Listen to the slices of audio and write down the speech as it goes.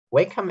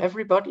Welcome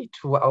everybody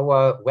to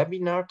our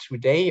webinar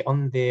today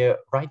on the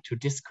right to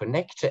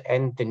disconnect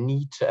and the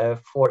need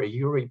for a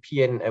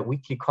European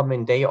weekly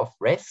common day of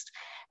rest.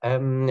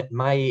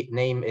 My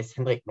name is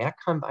Hendrik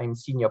Merkamp. I'm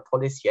Senior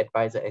Policy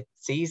Advisor at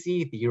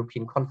CESI, the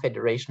European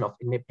Confederation of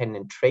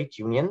Independent Trade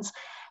Unions.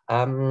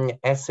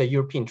 As a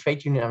European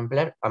trade union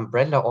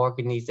umbrella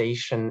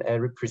organization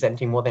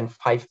representing more than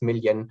 5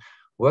 million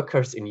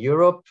workers in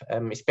Europe,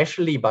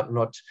 especially but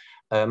not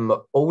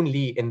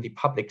only in the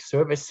public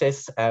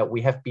services.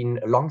 We have been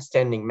a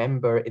long-standing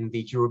member in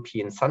the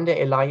European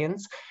Sunday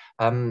Alliance,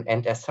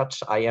 and as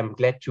such, I am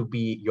glad to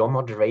be your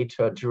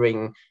moderator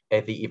during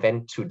the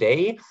event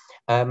today.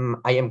 I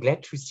am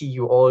glad to see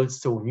you all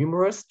so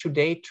numerous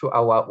today to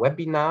our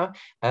webinar,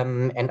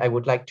 and I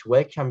would like to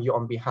welcome you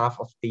on behalf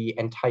of the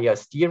entire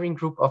steering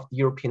group of the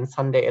European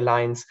Sunday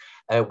Alliance,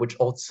 which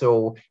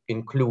also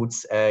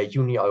includes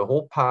UNI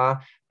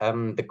Europa,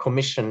 the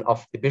Commission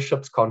of the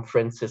Bishops'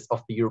 Conferences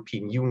of the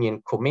European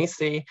Union,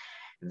 COMECE,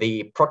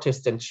 the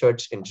Protestant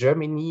Church in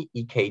Germany,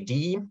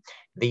 EKD,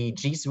 the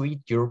Jesuit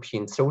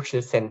European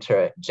Social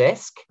Center,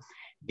 JESC,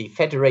 the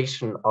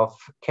Federation of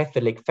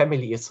Catholic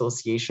Family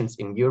Associations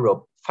in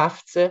Europe,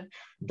 FAFCE,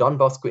 Don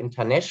Bosco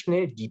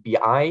International,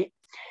 DBI,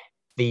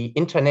 the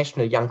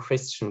International Young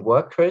Christian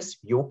Workers,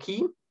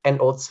 JOCI, and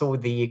also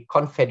the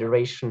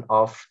Confederation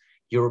of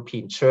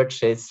European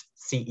Churches,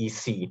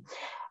 CEC.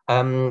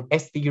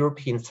 As the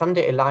European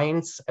Sunday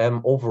Alliance,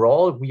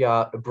 overall, we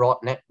are a broad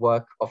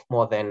network of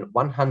more than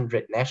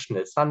 100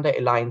 national Sunday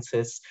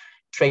alliances,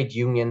 trade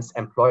unions,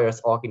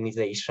 employers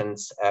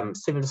organizations,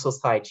 civil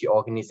society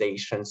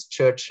organizations,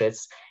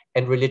 churches,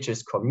 and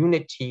religious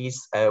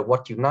communities.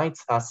 What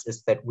unites us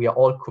is that we are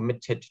all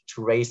committed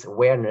to raise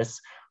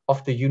awareness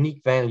of the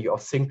unique value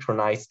of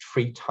synchronized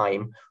free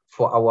time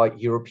for our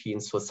European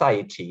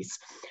societies.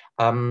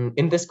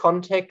 In this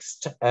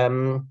context,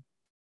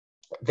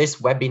 this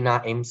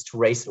webinar aims to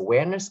raise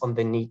awareness on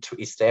the need to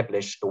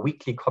establish a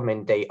weekly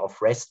common day of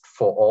rest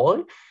for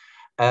all,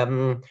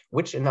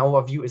 which in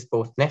our view is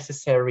both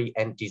necessary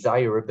and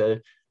desirable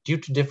due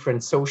to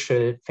different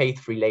social,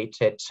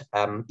 faith-related,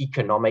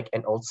 economic,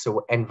 and also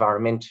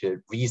environmental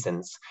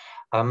reasons.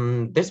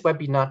 This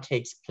webinar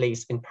takes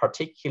place in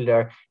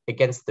particular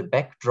against the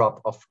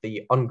backdrop of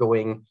the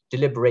ongoing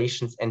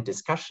deliberations and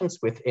discussions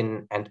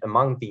within and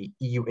among the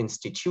EU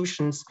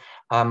institutions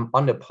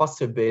on a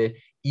possible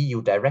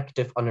EU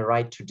directive on a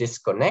right to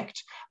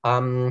disconnect,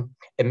 a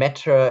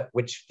matter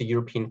which the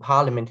European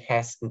Parliament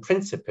has in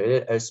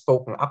principle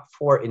spoken up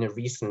for in a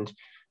recent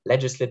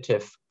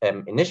legislative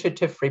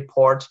initiative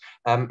report,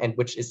 and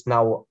which is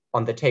now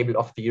on the table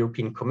of the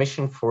European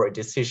Commission for a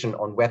decision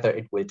on whether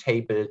it will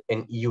table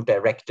an EU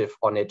directive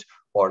on it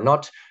or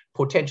not,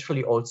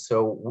 potentially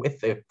also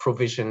with a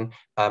provision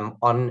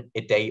on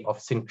a day of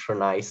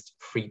synchronized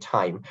free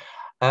time.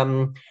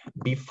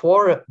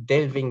 Before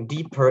delving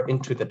deeper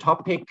into the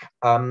topic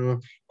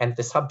and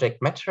the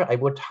subject matter, I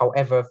would,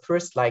 however,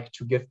 first like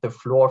to give the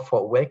floor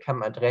for a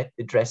welcome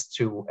address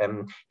to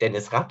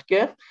Dennis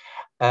Radke,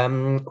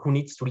 who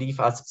needs to leave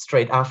us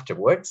straight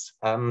afterwards.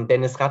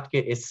 Dennis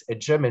Radke is a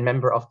German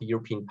member of the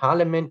European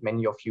Parliament.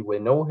 Many of you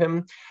will know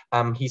him.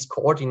 He's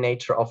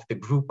coordinator of the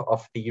group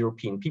of the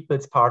European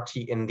People's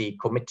Party in the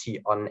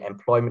Committee on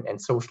Employment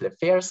and Social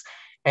Affairs.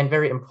 And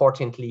very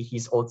importantly,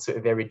 he's also a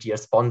very dear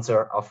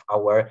sponsor of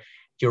our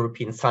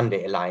European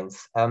Sunday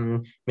Alliance.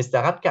 Mr.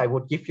 Radke, I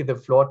would give you the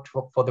floor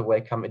for the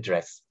welcome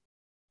address.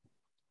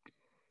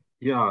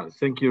 Yeah,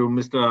 thank you,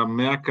 Mr.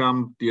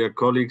 Merkamp, dear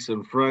colleagues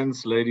and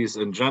friends, ladies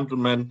and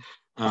gentlemen.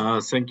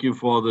 Thank you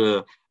for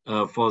the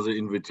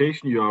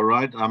invitation. You are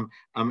right. I'm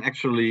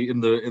actually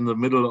in the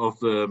middle of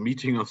the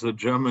meeting of the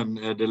German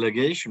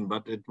delegation,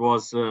 but it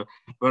was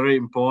very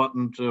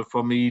important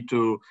for me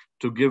to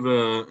give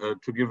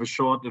a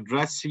short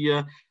address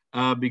here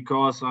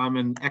because I'm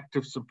an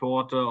active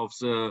supporter of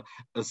the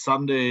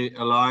Sunday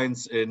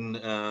Alliance in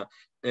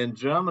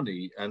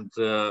Germany, and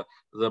the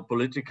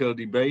political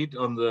debate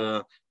on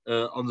the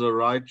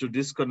right to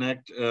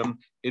disconnect,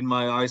 in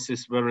my eyes,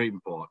 is very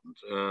important.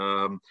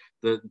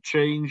 The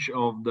change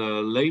of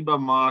the labor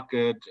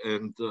market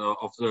and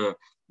of the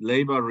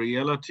labor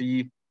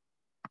reality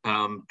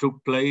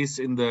took place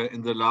in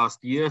the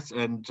last years,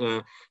 and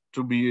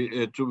to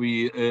be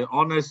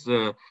honest,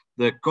 the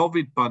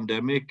COVID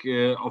pandemic,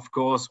 of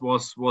course,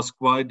 was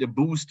quite a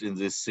boost in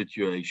this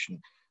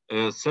situation.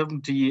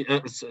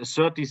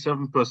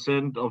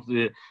 37% of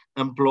the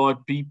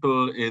employed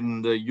people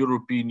in the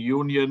European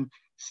Union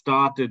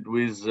started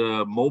with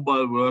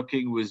mobile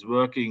working, with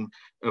working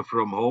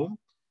from home.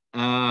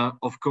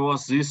 Of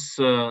course, this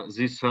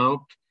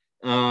helped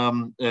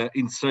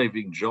in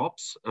saving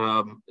jobs.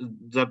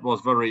 That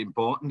was very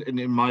important. And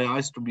in my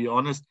eyes, to be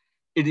honest,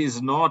 it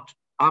is not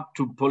up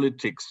to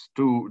politics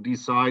to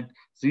decide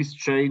this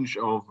change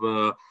of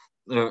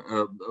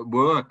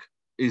work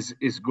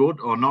is good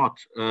or not.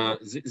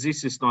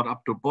 This is not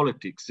up to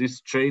politics.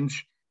 This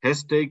change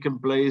has taken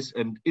place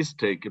and is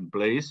taking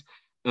place.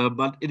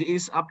 But it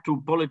is up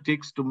to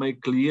politics to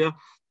make clear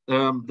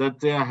that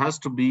there has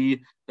to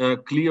be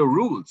clear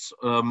rules,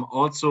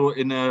 also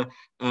in a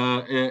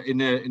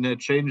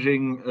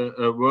changing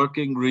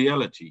working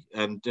reality.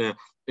 And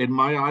in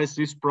my eyes,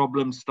 this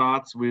problem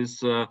starts with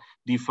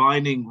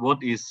defining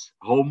what is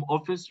home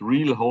office,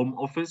 real home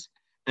office,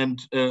 and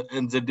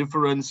the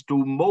difference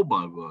to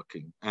mobile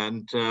working.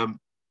 And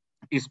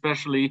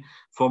especially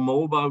for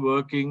mobile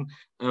working,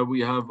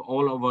 we have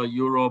all over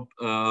Europe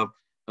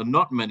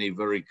not many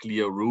very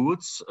clear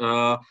rules.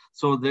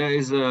 So there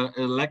is a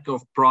lack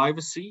of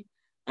privacy.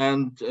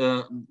 And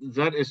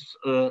that is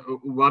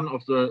one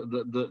of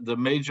the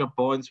major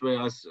points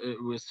where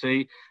we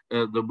say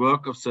the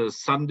work of the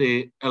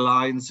Sunday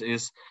Alliance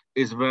is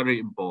very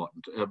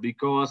important,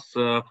 because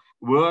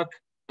work,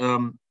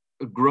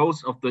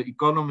 growth of the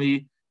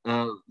economy,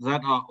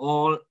 that are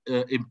all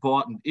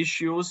important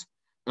issues.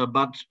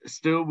 But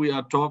still, we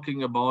are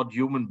talking about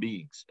human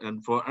beings,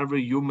 and for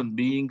every human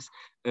beings,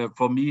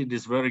 for me, it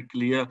is very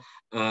clear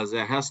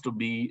there has to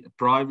be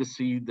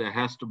privacy. There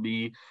has to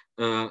be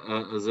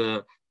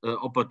the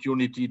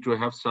opportunity to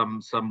have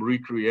some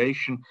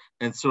recreation,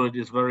 and so it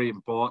is very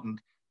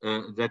important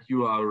that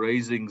you are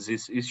raising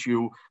this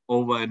issue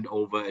over and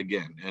over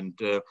again.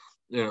 And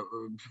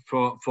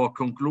for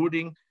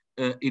concluding,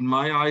 in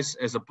my eyes,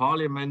 as a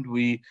parliament,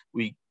 we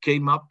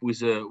came up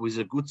with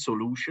a good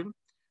solution.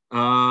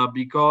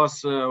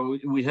 Because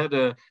we had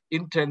an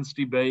intense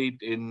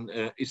debate in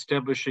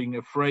establishing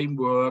a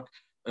framework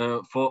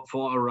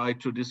for a right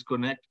to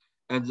disconnect.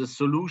 And the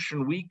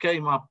solution we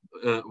came up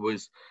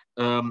with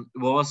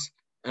was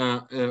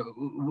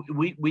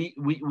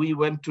we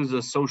went to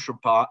the social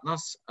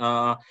partners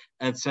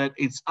and said,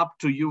 it's up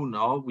to you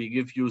now. We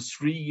give you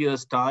 3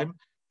 years time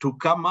to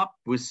come up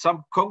with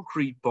some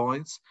concrete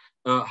points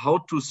how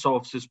to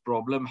solve this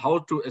problem, how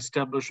to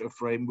establish a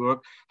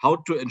framework, how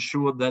to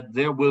ensure that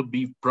there will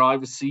be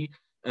privacy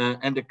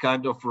and a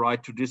kind of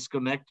right to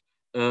disconnect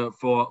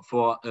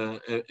for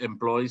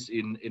employees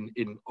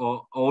in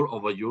all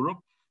over Europe.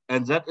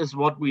 And that is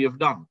what we have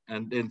done.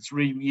 And in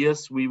 3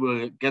 years, we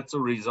will get the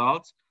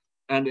results.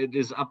 And it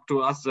is up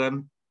to us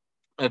then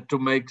to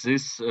make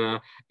this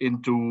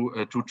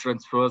to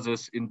transfer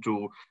this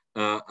into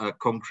a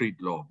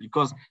concrete law.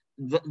 Because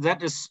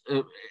that is,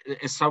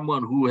 as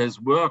someone who has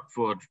worked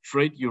for a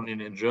trade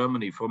union in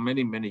Germany for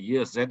many, many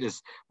years, that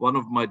is one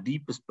of my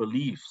deepest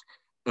beliefs.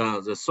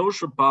 The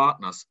social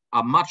partners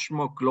are much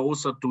more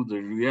closer to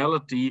the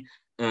reality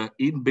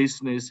in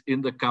business,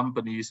 in the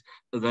companies,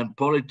 than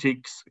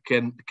politics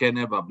can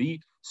ever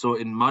be. So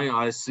in my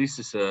eyes, this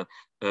is a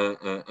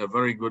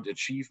very good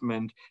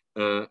achievement,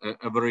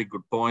 a very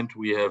good point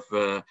we have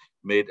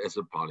made as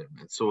a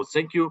parliament. So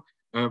thank you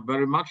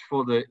very much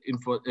for the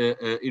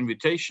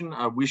invitation.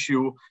 I wish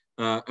you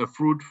a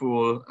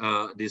fruitful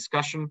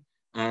discussion,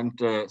 and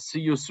see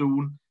you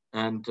soon.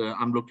 And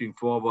I'm looking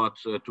forward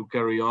to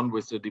carry on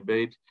with the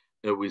debate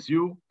with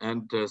you.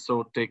 And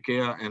so take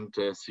care and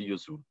see you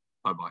soon.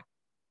 Bye-bye.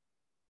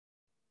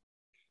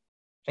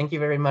 Thank you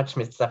very much,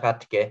 Mr.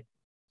 Radke.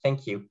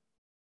 Thank you.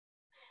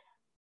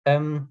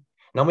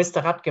 Now,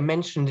 Mr. Radke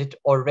mentioned it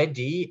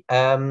already.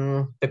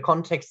 The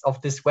context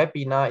of this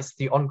webinar is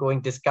the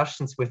ongoing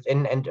discussions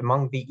within and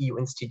among the EU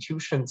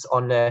institutions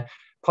on a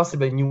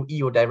possible new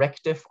EU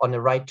directive on a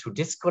right to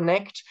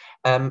disconnect.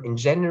 In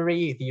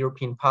January, the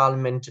European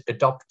Parliament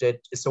adopted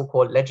a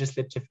so-called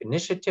legislative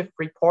initiative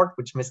report,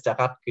 which Mr.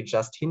 Radke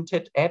just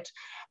hinted at,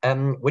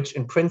 which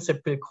in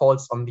principle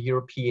calls on the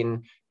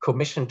European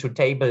Commission to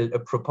table a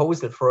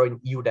proposal for an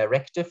EU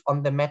directive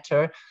on the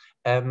matter.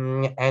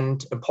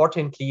 And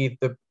importantly,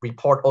 the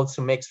report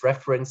also makes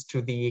reference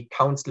to the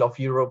Council of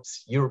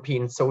Europe's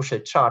European Social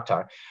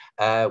Charter,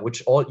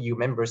 which all EU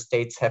member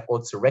states have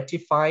also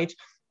ratified,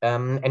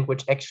 and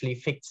which actually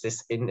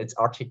fixes in its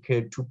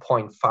Article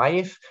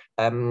 2.5,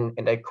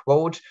 and I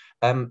quote,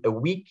 a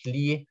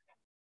weekly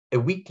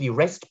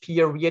rest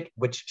period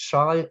which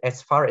shall,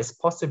 as far as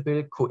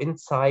possible,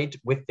 coincide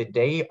with the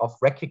day of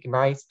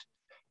recognized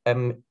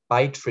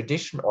by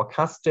tradition or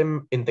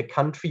custom in the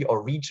country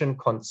or region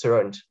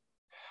concerned.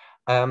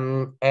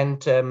 So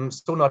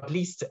not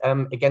least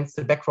against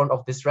the background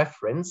of this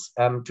reference,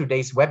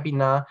 today's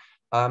webinar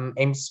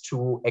aims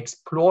to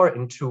explore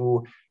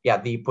into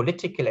the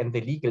political and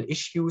the legal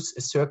issues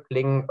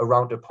circling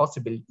around a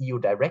possible EU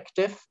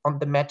directive on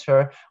the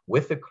matter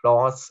with a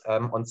clause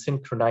on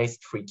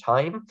synchronized free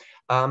time.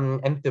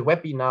 And the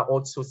webinar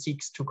also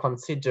seeks to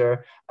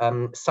consider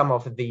some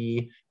of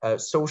the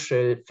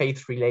social,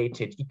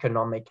 faith-related,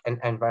 economic and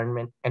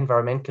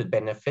environmental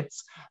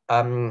benefits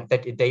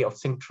that a day of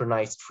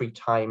synchronized free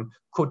time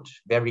could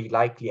very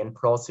likely and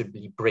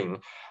plausibly bring.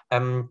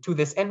 To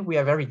this end, we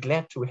are very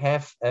glad to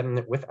have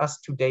with us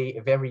today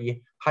a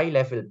very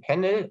high-level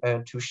panel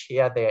to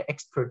share their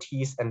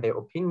expertise and their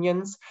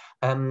opinions.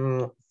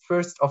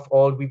 First of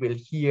all, we will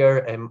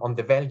hear on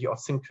the value of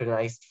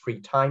synchronized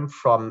free time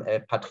from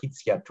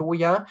Patrizia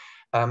Toia,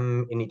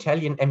 an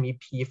Italian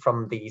MEP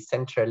from the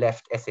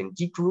center-left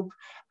S&D group,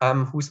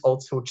 who's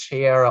also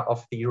chair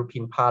of the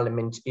European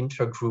Parliament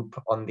Intergroup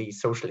on the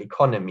Social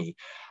Economy.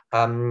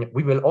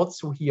 We will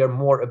also hear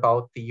more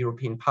about the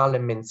European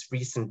Parliament's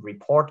recent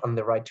report on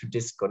the right to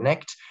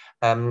disconnect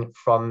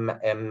from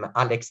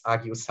Alex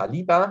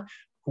Agius-Saliba,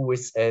 who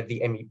is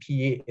the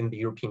MEP in the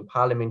European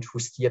Parliament who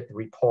steered the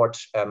report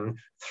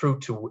through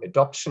to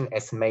adoption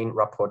as main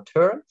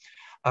rapporteur.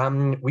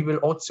 We will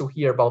also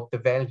hear about the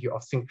value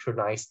of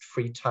synchronized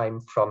free time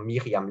from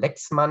Miriam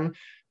Lexman,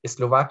 a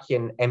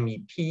Slovakian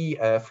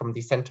MEP from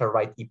the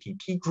center-right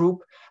EPP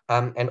group,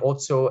 and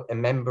also a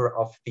member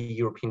of the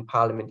European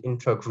Parliament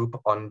Intergroup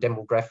on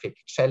Demographic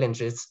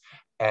Challenges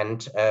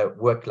and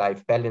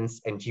Work-Life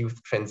Balance and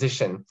Youth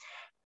Transition.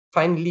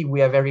 Finally,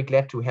 we are very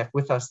glad to have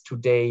with us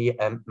today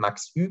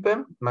Max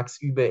Übe. Max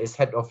Übe is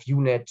head of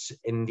unit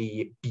in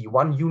the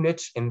B1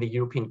 unit in the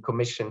European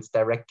Commission's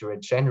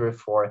Directorate General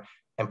for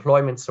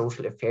Employment,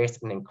 Social Affairs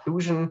and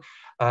Inclusion.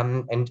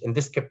 And in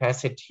this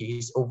capacity,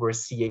 he's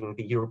overseeing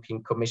the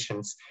European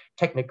Commission's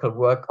technical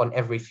work on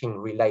everything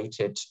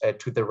related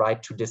to the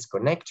right to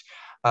disconnect.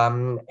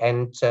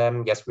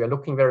 Yes, we are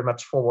looking very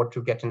much forward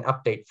to get an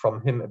update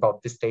from him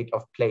about the state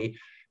of play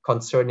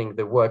concerning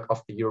the work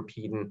of the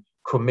European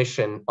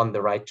Commission on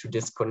the right to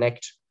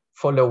disconnect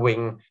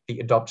following the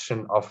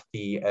adoption of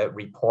the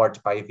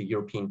report by the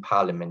European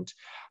Parliament.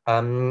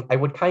 I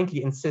would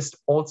kindly insist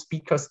all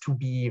speakers to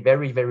be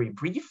very, very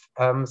brief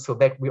so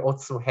that we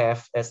also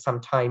have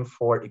some time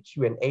for a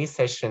Q&A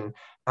session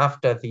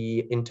after the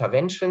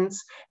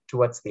interventions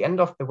towards the end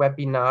of the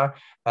webinar.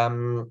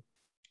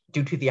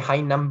 Due to the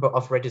high number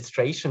of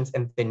registrations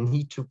and the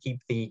need to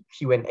keep the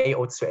Q&A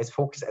also as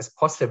focused as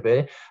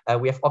possible,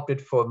 we have opted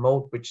for a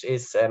mode which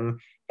is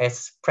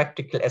as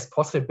practical as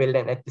possible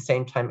and at the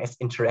same time as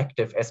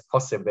interactive as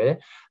possible.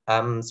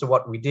 So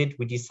what we did,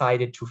 we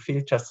decided to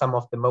filter some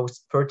of the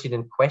most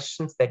pertinent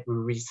questions that we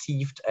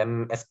received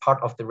as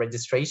part of the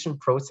registration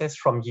process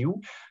from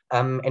you.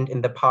 And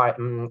in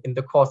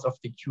the course of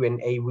the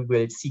Q&A, we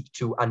will seek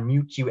to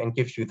unmute you and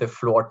give you the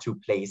floor to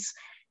place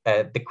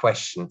the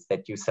questions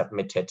that you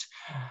submitted.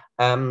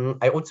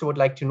 I also would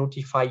like to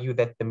notify you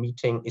that the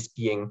meeting is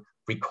being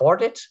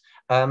recorded.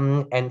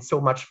 And so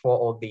much for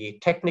all the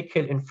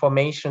technical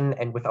information.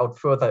 And without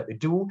further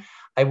ado,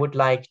 I would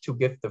like to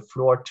give the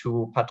floor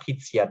to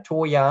Patricia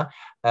Toia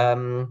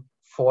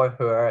for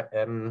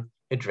her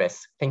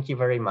address. Thank you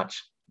very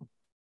much.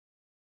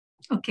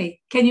 Okay,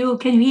 can you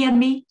hear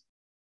me?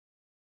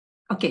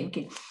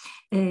 Okay.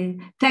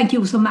 Thank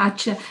you so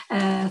much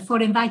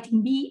for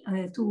inviting me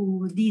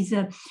to this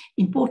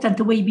important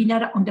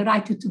webinar on the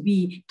right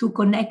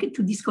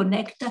to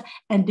disconnect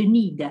and the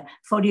need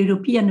for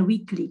European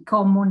weekly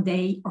common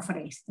day of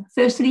rest.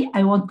 Firstly,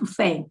 I want to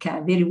thank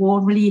very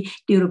warmly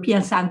the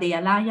European Sunday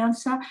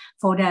Alliance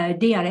for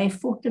their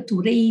effort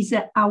to raise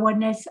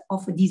awareness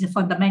of this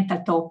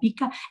fundamental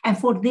topic and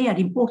for their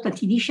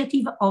important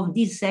initiative of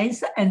this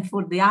sense and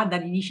for the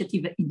other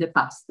initiative in the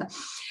past.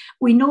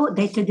 We know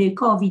that the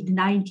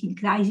COVID-19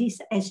 crisis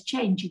has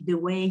changed the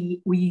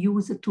way we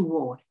used to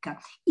work.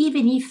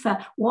 Even if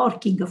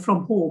working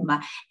from home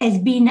has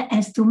been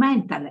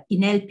instrumental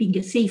in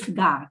helping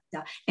safeguard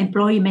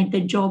employment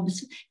and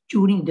jobs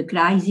during the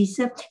crisis,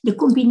 the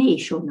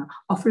combination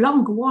of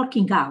long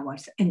working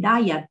hours and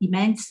higher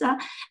demands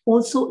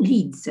also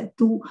leads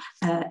to,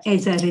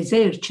 as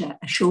research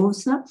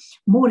shows,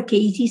 more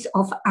cases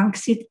of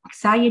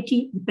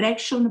anxiety,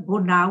 depression,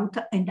 burnout,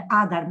 and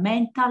other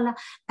mental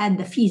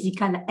and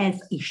physical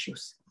health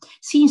issues.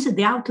 Since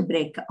the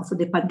outbreak of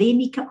the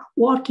pandemic,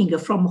 working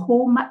from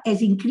home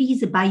has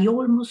increased by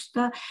almost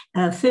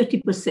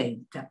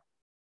 30%.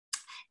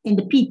 And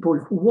the people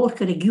who work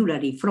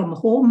regularly from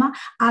home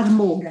are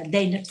more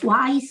than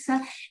twice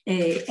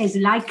as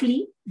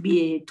likely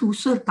to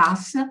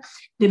surpass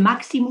the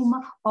maximum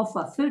of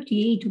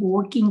 38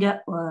 working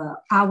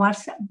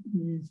hours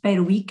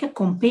per week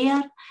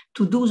compared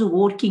to those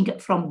working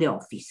from the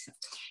office.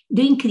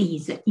 The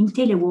increase in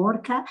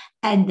telework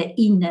and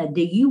in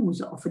the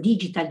use of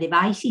digital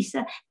devices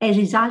has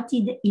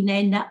resulted in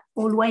an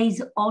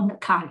always-on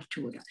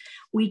culture,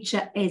 which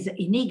has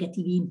a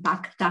negative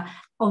impact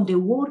on the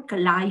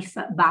work-life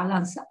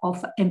balance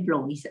of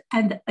employees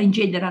and in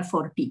general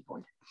for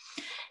people.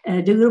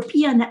 The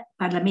European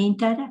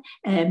Parliament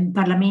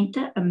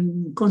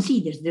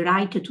considers the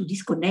right to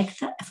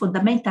disconnect a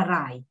fundamental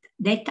right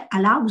that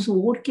allows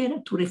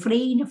workers to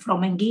refrain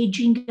from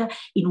engaging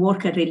in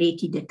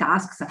work-related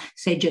tasks,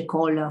 such as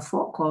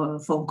phone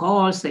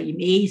calls,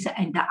 emails,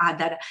 and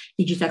other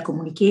digital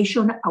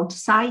communication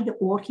outside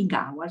working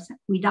hours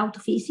without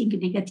facing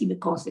negative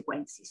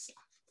consequences.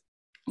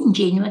 In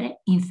January,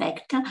 in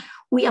fact,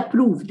 we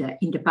approved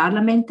in the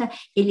Parliament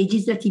a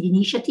legislative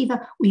initiative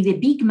with a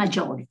big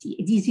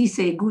majority. This is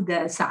a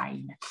good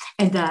sign.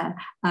 And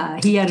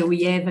here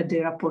we have the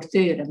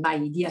rapporteur, my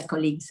dear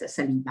colleague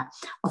Saliba,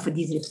 of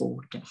this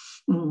report.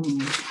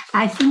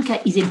 I think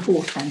it's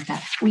important.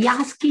 We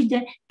asked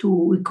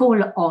to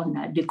call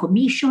on the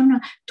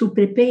Commission to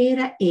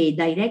prepare a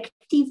directive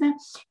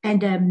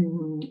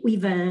and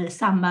with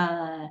some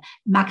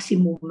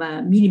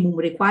minimum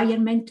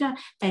requirement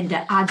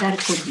and other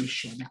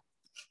conditions.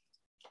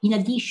 In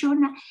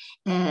addition,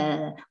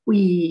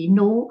 we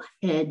know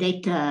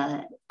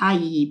that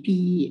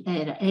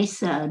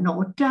IPRS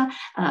note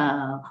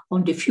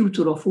on the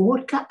future of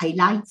work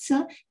highlights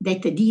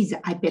that this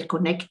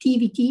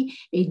hyperconnectivity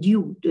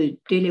due to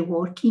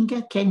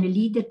teleworking can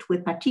lead to a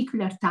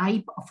particular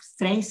type of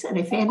stress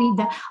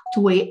referred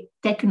to a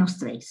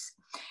technostress.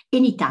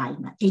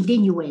 Anytime and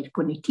anywhere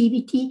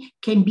connectivity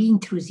can be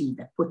intrusive,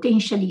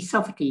 potentially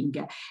softening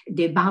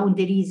the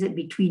boundaries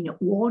between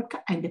work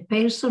and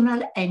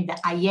personal and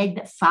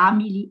high-end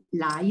family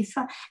life,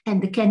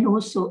 and can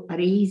also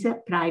raise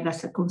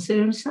privacy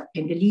concerns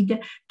and lead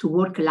to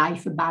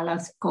work-life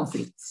balance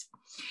conflicts.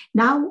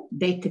 Now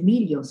that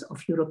millions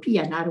of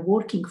Europeans are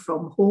working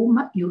from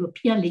home,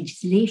 European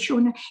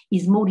legislation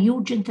is more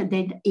urgent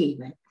than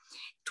ever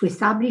to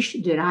establish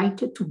the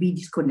right to be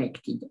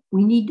disconnected.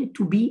 We need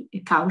to be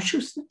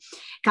cautious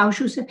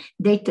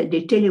that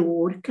the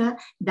telework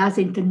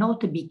doesn't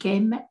not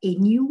become a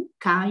new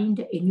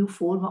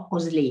form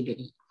of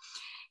slavery.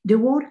 The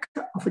work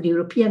of the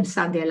European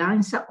Sunday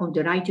Alliance on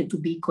the right to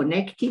be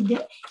connected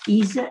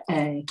is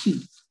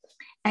key.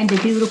 And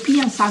the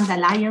European Sunday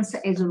Alliance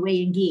has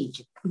already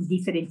engaged in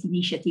different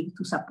initiatives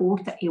to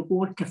support a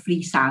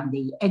work-free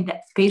Sunday. And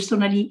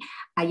personally,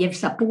 I have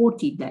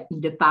supported in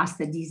the past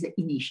this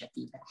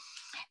initiative.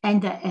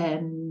 And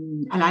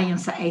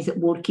Alliance has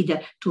worked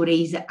to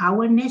raise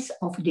awareness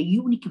of the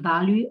unique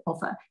value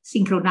of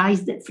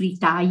synchronized free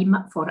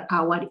time for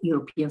our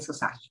European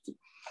society.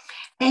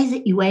 As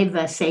you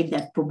have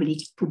said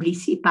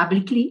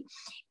publicly,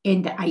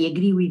 and I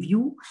agree with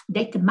you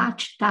that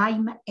much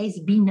time has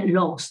been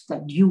lost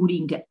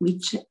during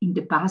which in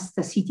the past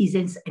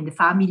citizens and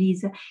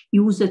families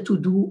used to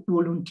do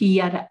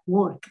volunteer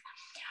work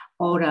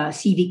or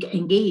civic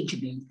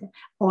engagement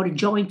or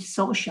joint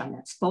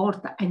social,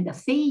 sport and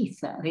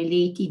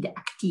faith-related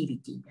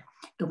activities,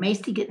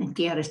 domestic and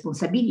care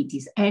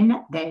responsibilities, and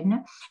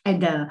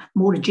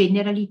more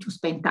generally to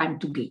spend time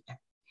together.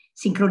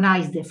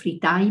 Synchronized free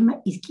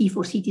time is key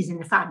for citizens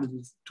and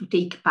families to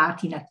take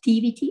part in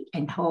activity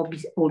and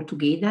hobbies all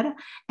together,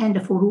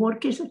 and for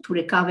workers to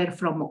recover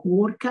from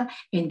work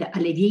and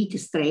alleviate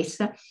stress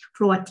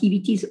through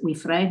activities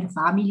with friends,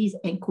 families,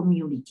 and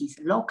communities,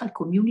 local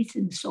communities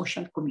and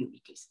social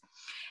communities.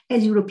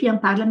 As European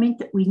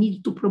Parliament, we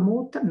need to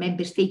promote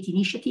member state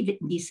initiative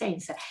in this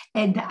sense,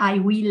 and I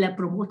will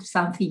promote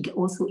something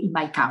also in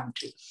my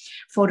country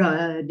for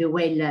the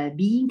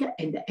well-being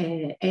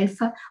and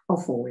health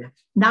of all.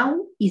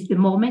 Now is the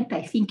moment,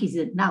 I think is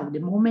now the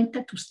moment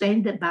to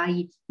stand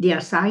by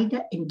their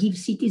side and give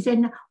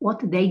citizens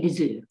what they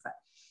deserve,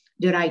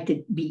 the right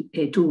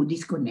to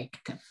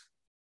disconnect.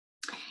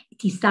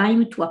 It is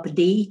time to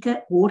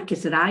update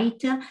workers'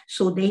 rights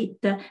so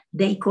that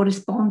they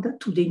correspond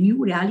to the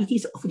new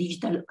realities of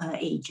digital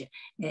age.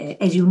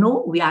 As you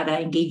know, we are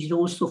engaged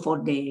also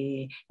for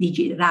the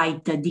digital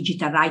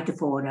right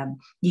for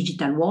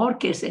digital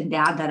workers and the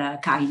other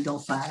kind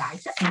of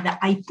rights. And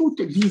I put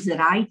this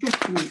right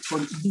for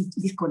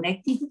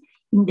disconnected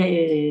in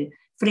the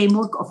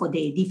framework of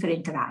the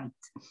different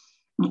rights.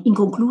 In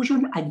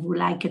conclusion, I would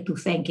like to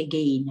thank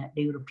again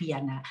the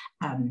European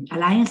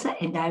Alliance,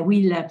 and I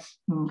will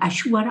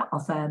assure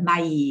of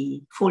my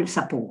full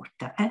support.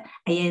 I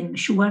am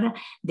sure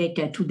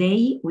that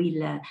today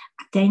we'll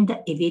attend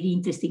a very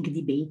interesting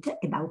debate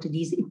about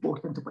this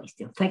important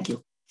question. Thank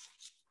you.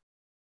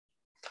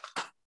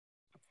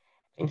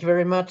 Thank you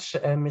very much,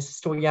 Ms.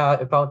 Stoja,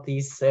 about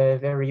these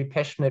very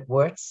passionate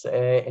words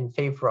in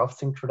favor of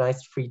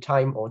synchronized free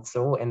time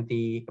also and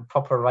the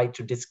proper right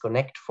to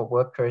disconnect for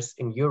workers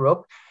in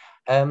Europe.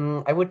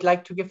 I would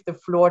like to give the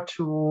floor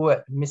to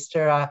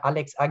Mr.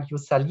 Alex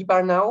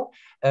Agiu-Saliba now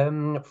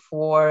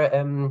for,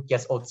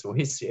 yes, also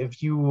his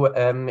view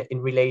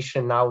in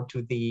relation now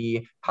to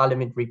the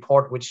Parliament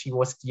report which he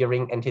was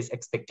steering and his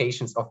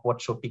expectations of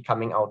what should be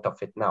coming out of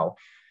it now.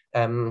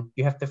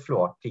 You have the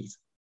floor, please.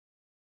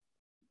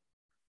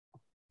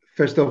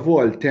 First of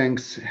all,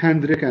 thanks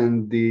Hendrik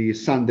and the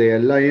Sunday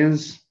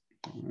Alliance.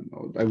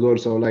 I would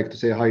also like to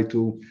say hi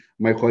to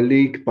my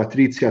colleague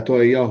Patrizia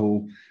Toia,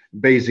 who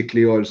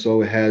basically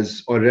also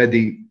has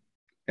already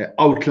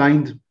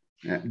outlined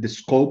the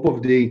scope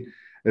of the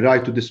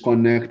right to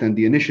disconnect and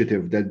the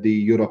initiative that the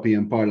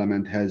European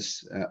Parliament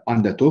has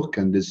undertook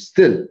and is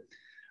still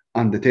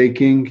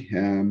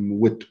undertaking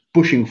with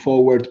pushing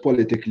forward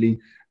politically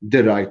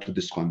the right to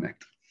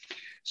disconnect.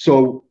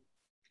 So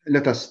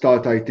let us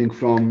start, I think,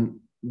 from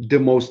the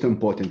most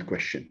important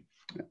question.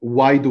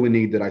 Why do we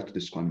need the right to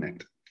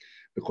disconnect?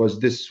 Because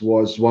this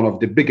was one of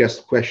the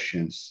biggest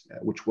questions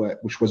which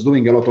was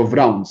doing a lot of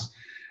rounds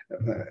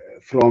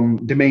from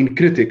the main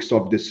critics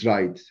of this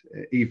right,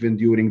 even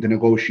during the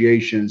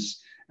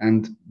negotiations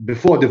and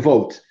before the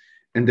vote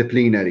in the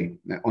plenary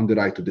on the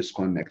right to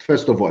disconnect.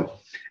 First of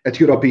all,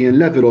 at European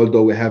level,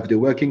 although we have the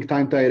Working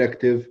Time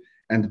Directive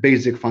and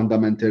basic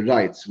fundamental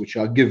rights, which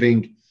are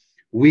giving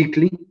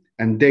weekly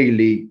and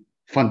daily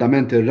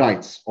fundamental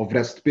rights of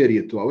rest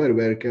period to our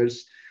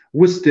workers,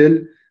 we still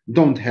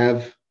don't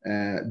have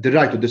the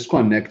right to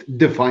disconnect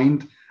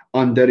defined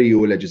under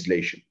EU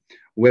legislation.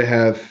 We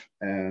have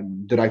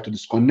the right to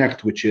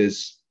disconnect, which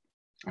is,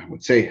 I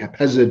would say,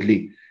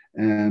 haphazardly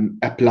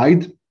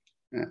applied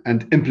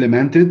and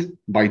implemented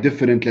by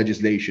different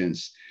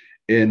legislations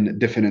in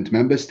different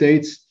member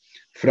states.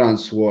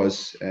 France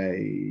was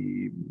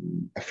a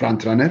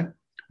front runner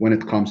when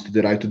it comes to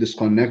the right to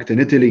disconnect. In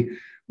Italy,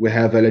 we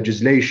have a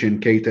legislation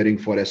catering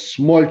for a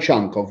small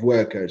chunk of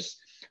workers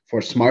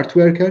for smart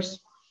workers,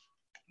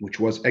 which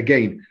was,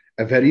 again,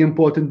 a very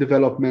important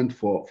development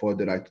for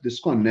the right to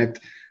disconnect.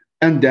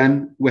 And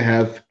then we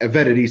have a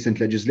very recent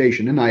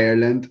legislation in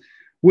Ireland,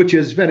 which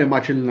is very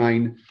much in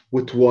line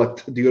with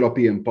what the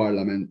European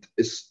Parliament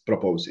is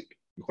proposing.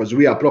 Because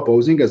we are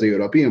proposing as a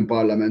European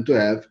Parliament to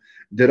have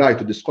the right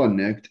to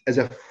disconnect as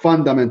a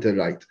fundamental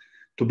right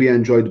to be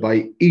enjoyed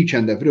by each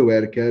and every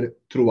worker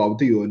throughout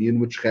the Union,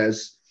 which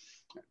has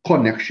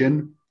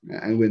connection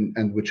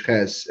and which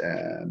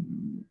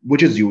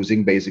is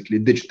using basically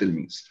digital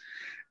means.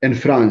 In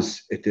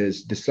France,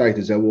 this right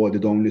is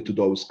awarded only to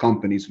those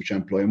companies which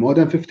employ more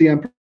than 50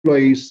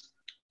 employees.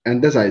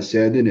 And as I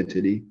said, in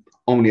Italy,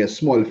 only a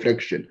small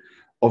fraction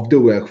of the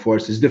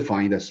workforce is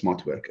defined as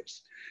smart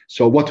workers.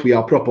 So what we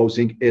are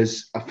proposing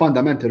is a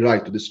fundamental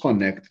right to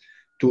disconnect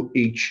to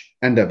each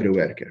and every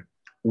worker.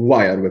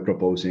 Why are we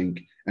proposing,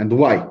 and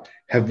why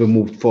have we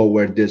moved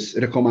forward this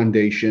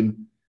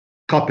recommendation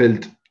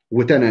coupled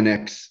with an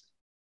annex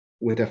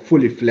with a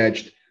fully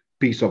fledged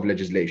piece of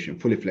legislation,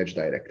 fully fledged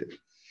directive?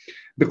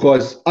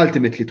 Because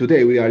ultimately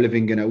today we are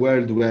living in a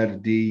world where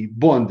the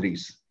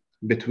boundaries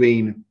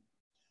between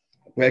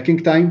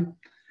working time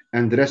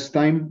and rest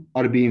time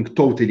are being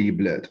totally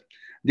blurred.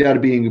 They are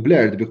being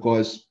blurred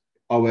because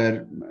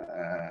our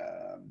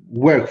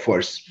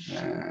workforce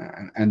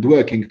and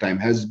working time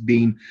has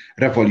been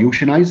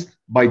revolutionized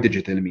by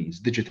digital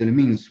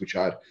means which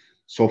are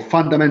so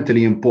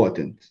fundamentally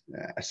important,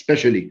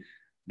 especially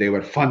they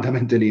were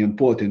fundamentally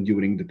important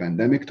during the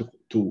pandemic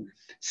to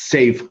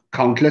save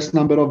countless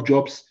number of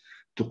jobs,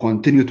 to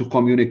continue to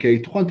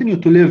communicate, to continue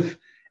to live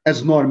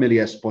as normally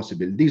as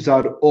possible. These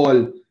are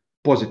all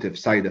positive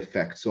side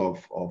effects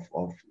of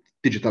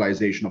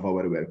digitalization of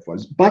our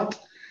workforce. But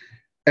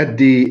at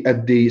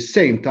the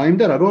same time,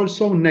 there are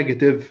also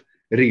negative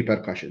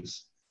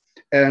repercussions.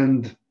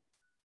 And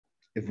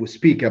if we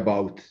speak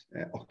about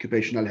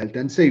occupational health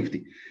and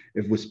safety,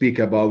 if we speak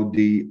about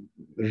the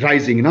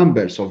rising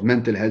numbers of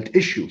mental health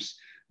issues,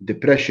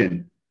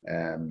 depression,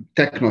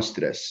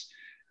 technostress,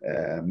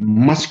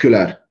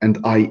 muscular and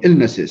eye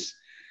illnesses,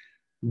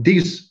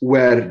 these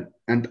were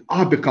and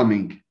are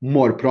becoming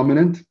more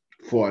prominent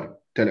for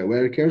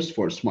teleworkers,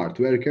 for smart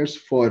workers,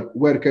 for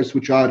workers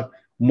which are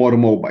more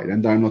mobile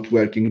and are not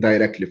working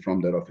directly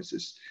from their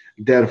offices.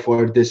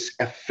 Therefore, this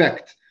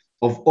effect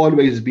of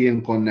always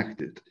being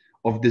connected,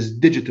 of this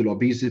digital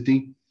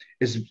obesity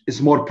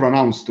is more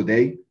pronounced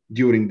today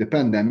during the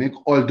pandemic,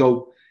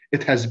 although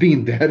it has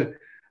been there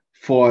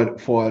for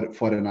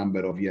a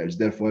number of years.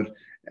 Therefore,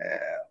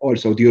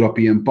 also the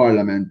European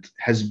Parliament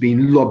has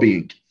been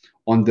lobbying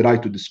on the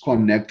right to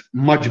disconnect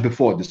much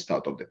before the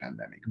start of the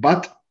pandemic.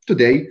 But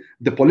today,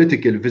 the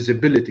political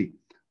visibility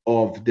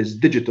of this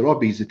digital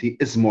obesity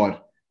is more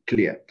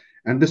clear.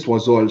 And this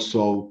was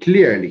also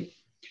clearly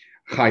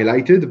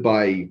highlighted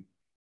by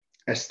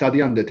a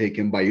study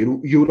undertaken by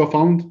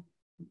Eurofound.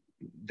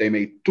 They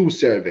made 2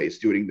 surveys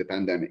during the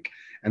pandemic,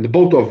 and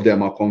both of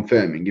them are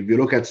confirming. If you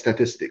look at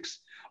statistics,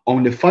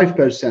 only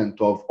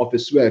 5% of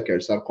office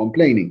workers are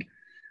complaining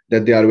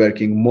that they are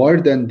working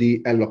more than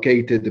the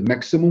allocated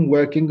maximum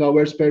working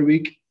hours per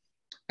week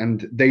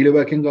and daily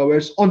working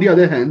hours. On the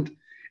other hand,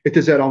 it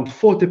is around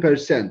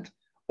 40%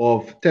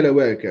 of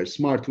teleworkers,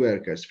 smart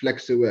workers,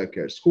 flexi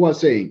workers who are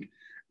saying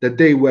that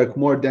they work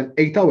more than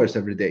 8 hours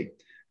every day.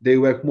 They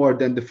work more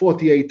than the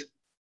 48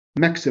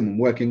 maximum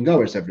working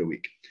hours every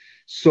week.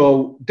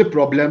 So the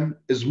problem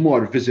is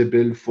more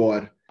visible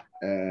for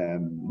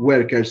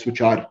workers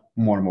which are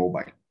more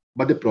mobile.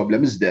 But the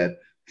problem is there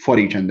for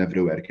each and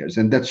every workers.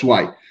 And that's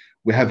why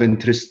we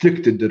haven't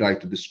restricted the right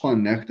to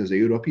disconnect as a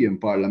European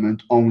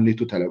Parliament only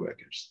to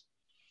teleworkers.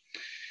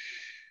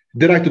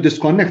 The right to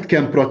disconnect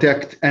can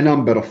protect a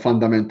number of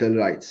fundamental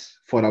rights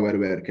for our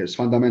workers,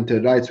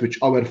 fundamental rights which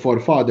our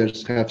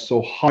forefathers have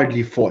so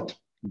hardly fought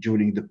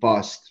during the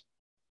past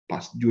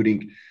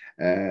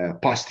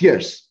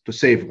years to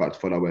safeguard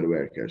for our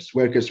workers.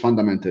 Workers'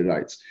 fundamental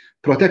rights,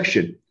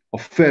 protection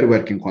of fair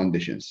working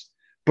conditions,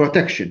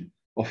 protection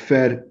of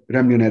fair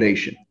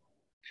remuneration,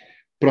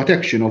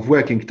 protection of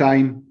working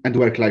time and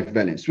work-life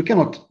balance. We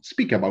cannot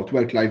speak about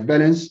work-life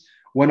balance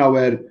when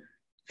our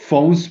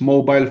phones,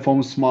 mobile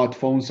phones,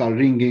 smartphones are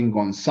ringing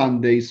on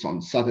Sundays,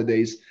 on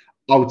Saturdays,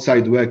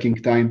 outside working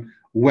time,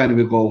 when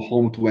we go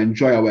home to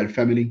enjoy our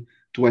family,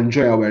 to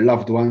enjoy our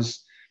loved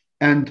ones.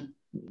 And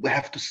we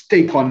have to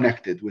stay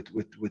connected with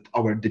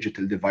our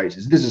digital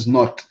devices. This is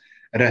not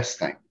rest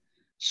time.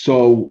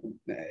 So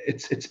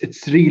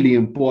it's really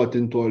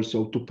important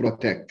also to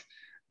protect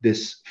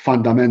this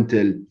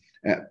fundamental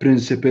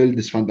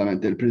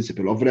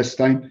principle of rest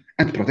time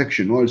and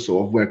protection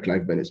also of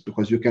work-life balance,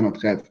 because you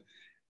cannot have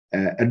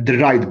the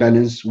right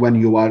balance when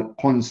you are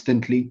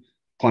constantly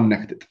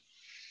connected.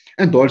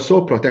 and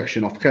also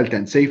protection of health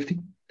and safety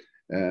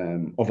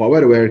of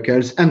our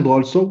workers, and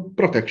also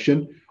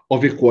protection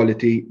of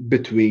equality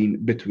between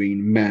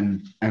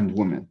men and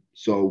women.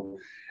 So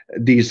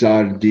these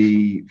are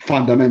the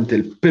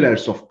fundamental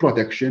pillars of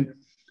protection,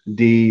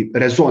 the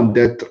raison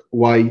d'etre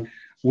why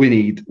we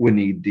need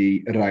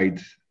the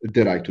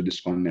right to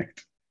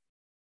disconnect.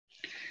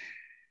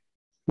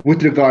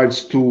 With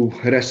regards to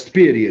rest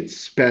periods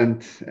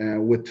spent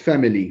with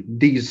family,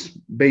 these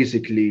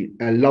basically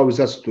allows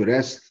us to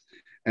rest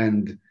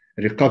and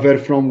recover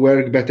from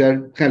work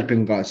better,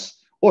 helping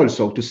us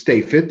also to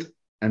stay fit.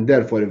 And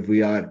therefore, if we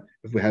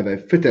have a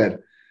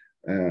fitter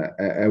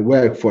a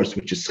workforce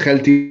which is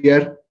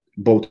healthier,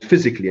 both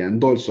physically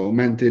and also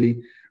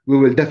mentally, we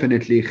will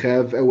definitely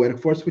have a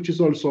workforce which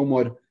is also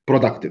more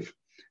productive.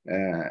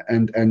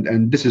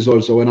 And this is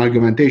also an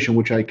argumentation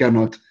which I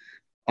cannot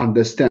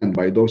understand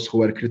by those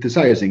who are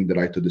criticizing the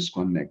right to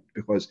disconnect,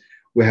 because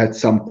we had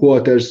some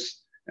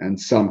quotas and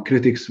some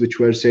critics which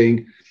were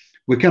saying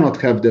we cannot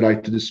have the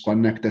right to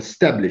disconnect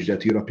established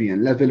at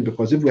European level,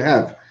 because if we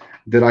have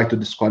the right to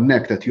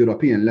disconnect at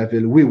European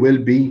level, we will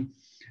be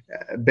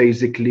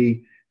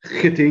basically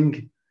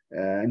hitting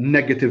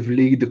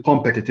negatively the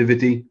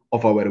competitivity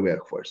of our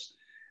workforce.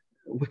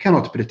 We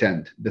cannot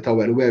pretend that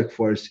our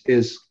workforce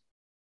is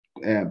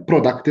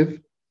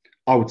productive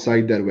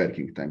outside their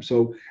working time.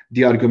 So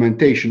the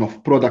argumentation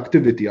of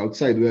productivity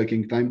outside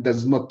working time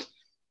does not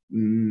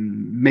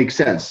make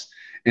sense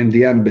in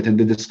the ambit and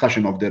the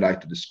discussion of the right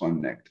to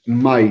disconnect.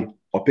 In my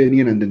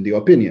opinion, and in the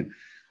opinion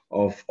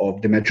of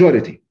the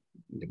majority,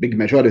 the big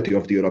majority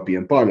of the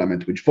European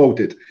Parliament, which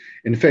voted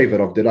in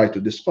favor of the right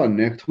to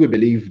disconnect, we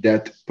believe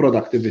that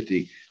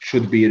productivity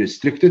should be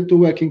restricted to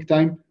working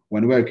time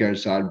when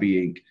workers are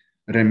being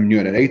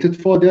remunerated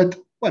for that,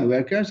 when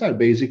workers are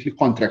basically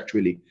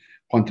contractually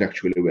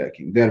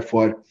working.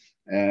 Therefore,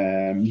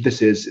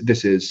 this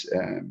is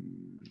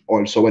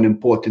also an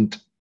important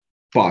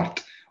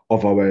part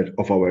of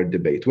our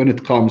debate. When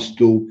it comes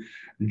to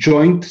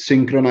joint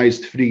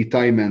synchronized free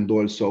time and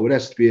also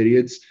rest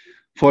periods,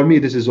 for me,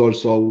 this is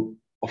also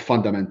of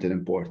fundamental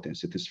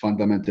importance. It is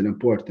fundamental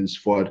importance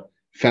for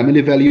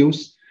family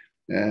values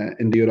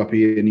in the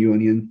European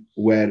Union,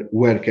 where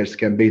workers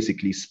can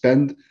basically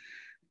spend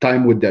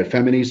time with their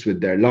families,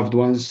 with their loved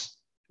ones.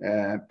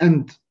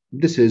 And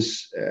this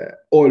is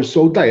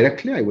also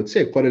directly, I would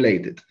say,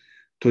 correlated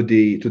to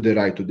the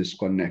right to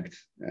disconnect,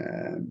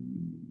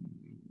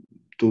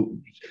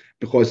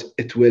 because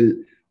it will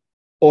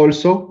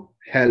also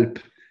help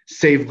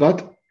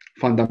safeguard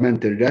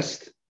fundamental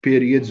rest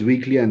periods,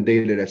 weekly and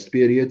daily rest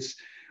periods,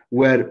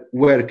 where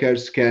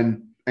workers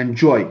can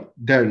enjoy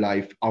their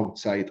life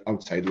outside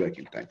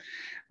working time.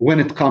 When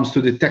it comes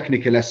to the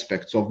technical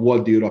aspects of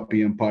what the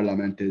European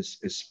Parliament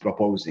is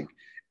proposing,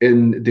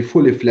 in the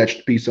fully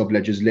fledged piece of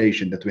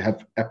legislation that we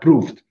have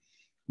approved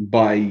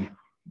by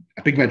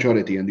a big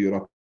majority in the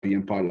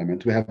European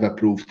Parliament, we have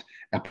approved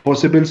a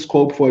possible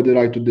scope for the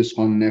right to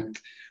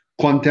disconnect,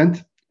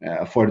 content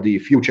for the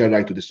future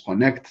right to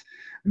disconnect,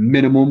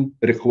 minimum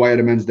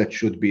requirements that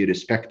should be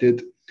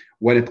respected.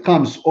 When it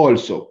comes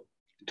also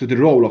to the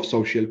role of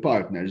social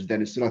partners,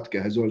 Dennis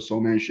Radke has also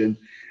mentioned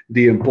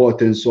the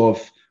importance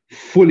of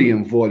fully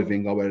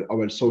involving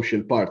our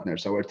social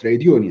partners, our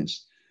trade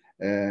unions,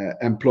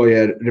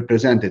 employer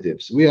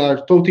representatives. We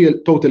are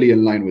totally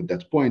in line with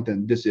that point,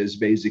 and this is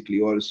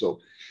basically also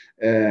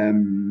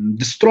the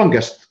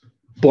strongest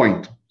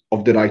point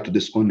of the right to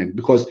disconnect,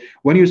 because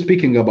when you're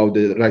speaking about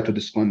the right to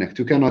disconnect,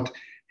 you cannot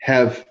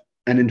have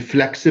an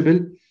inflexible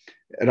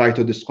right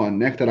to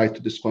disconnect, a right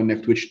to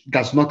disconnect which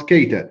does not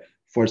cater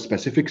for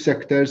specific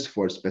sectors,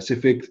 for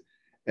specific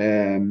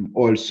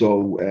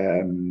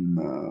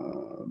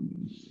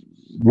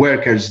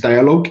workers'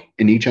 dialogue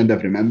in each and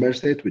every member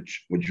state,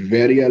 which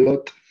vary a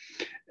lot.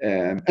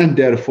 And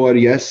therefore,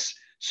 yes,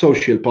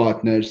 social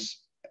partners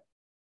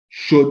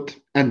should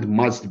and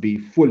must be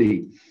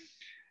fully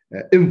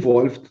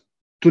involved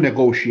to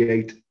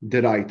negotiate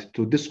the right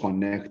to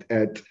disconnect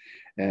at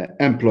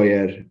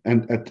employer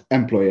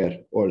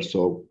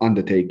also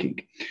undertaking.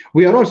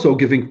 We are also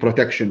giving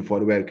protection for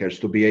workers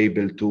to be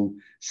able to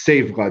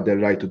safeguard their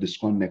right to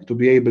disconnect, to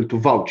be able to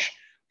vouch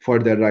for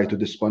their right to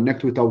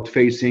disconnect without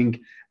facing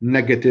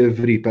negative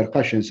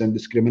repercussions and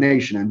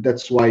discrimination. And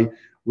that's why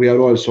we are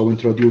also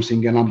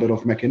introducing a number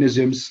of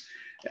mechanisms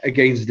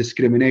against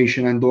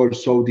discrimination, and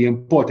also the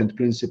important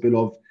principle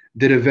of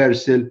the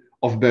reversal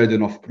of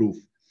burden of proof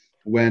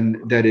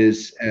when there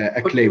is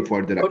a claim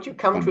for the right. Could you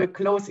come to a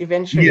close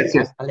eventually, yes.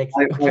 Alex?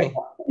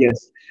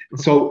 Yes.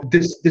 So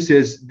this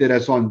is the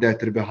raison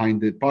d'etre behind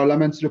the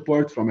Parliament's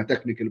report. From a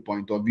technical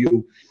point of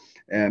view,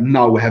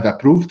 now we have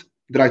approved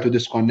the right to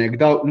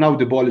disconnect. Now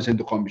the ball is in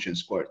the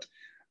Commission's court.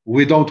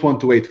 We don't want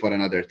to wait for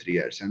another 3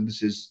 years, and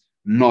this is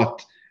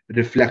not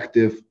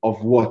reflective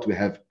of what we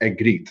have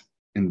agreed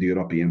in the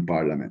European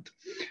Parliament.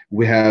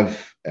 We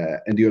have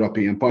in the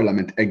European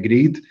Parliament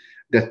agreed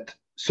that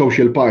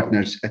social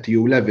partners at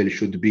EU level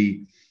should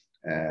be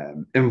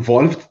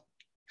involved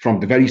from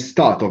the very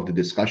start of the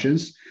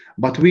discussions,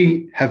 but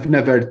we have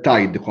never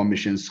tied the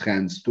Commission's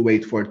hands to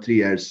wait for 3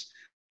 years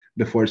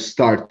before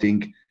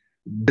starting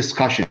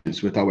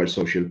discussions with our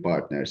social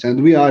partners.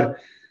 And we are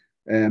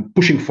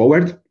pushing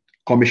forward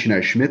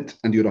Commissioner Schmidt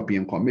and the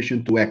European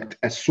Commission to act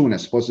as soon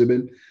as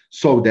possible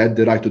so that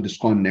the right to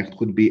disconnect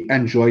could be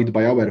enjoyed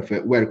by our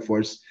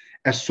workforce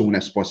as soon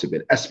as possible,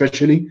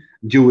 especially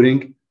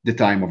during the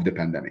time of the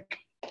pandemic.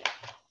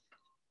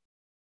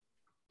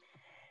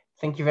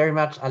 Thank you very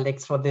much,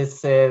 Alex, for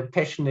this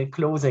passionate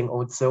closing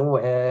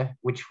also,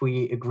 which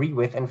we agree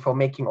with, and for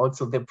making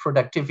also the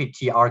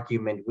productivity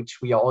argument, which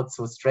we are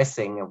also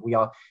stressing. We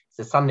are,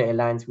 the Sunday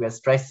Alliance, we are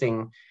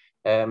stressing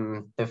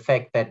the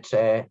fact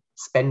that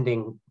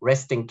spending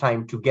resting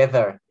time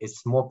together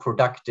is more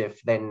productive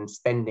than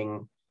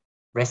spending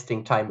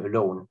resting time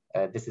alone.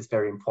 This is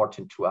very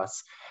important to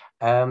us.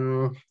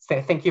 So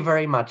thank you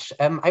very much.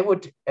 I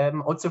would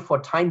also, for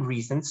time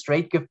reasons,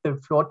 straight give the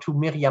floor to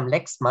Miriam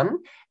Lexman,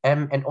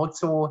 and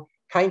also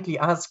kindly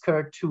ask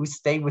her to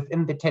stay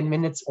within the 10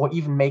 minutes or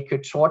even make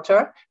it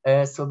shorter,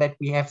 so that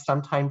we have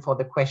some time for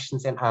the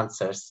questions and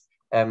answers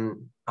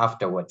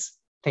afterwards.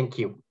 Thank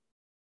you.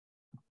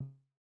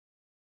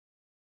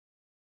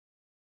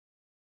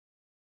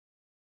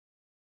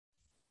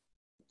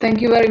 Thank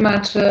you very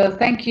much.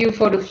 Thank you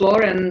for the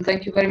floor, and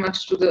thank you very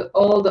much to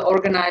all the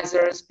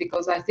organizers,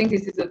 because I think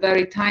this is a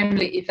very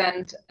timely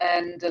event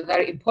and a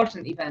very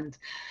important event.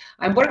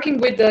 I'm working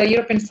with the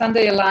European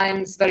Sunday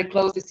Alliance very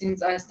closely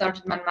since I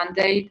started my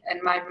mandate,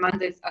 and my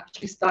mandate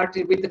actually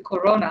started with the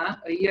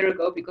Corona a year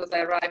ago, because I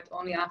arrived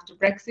only after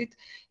Brexit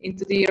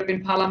into the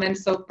European Parliament.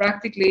 So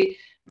practically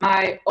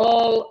my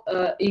all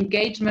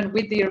engagement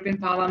with the European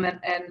Parliament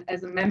and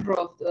as a member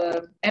of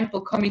the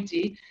Ample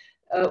Committee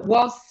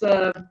was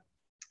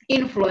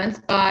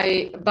influenced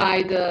by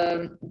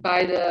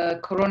the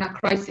Corona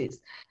crisis,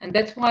 and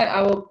that's why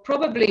I will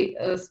probably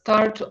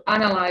start to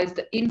analyze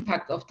the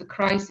impact of the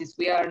crisis.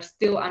 We are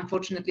still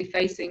unfortunately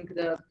facing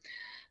the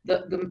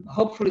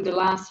hopefully the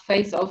last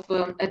phase of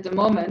at the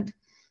moment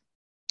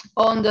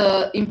on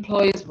the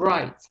employees'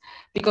 rights,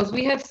 because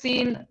we have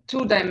seen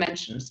two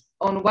dimensions.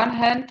 On one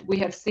hand, we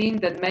have seen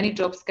that many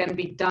jobs can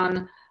be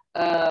done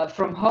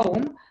from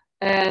home,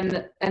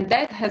 and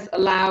that has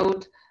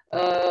allowed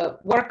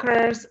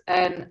workers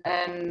and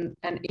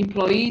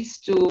employees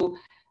to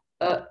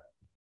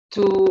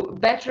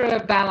better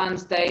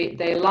balance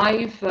their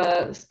life,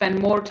 spend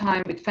more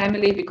time with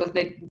family because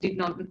they did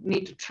not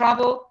need to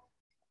travel,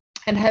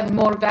 and have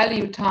more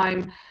value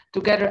time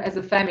together as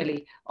a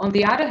family. On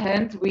the other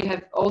hand, we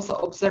have also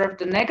observed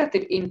the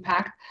negative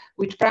impact,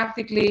 which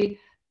practically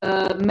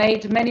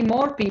made many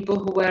more people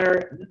who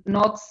were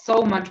not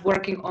so much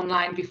working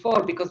online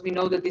before, because we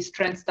know that this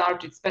trend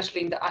started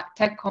especially in the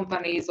tech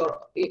companies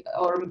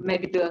or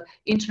maybe the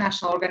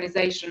international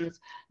organizations.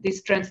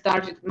 This trend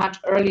started much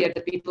earlier,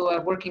 the people who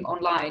are working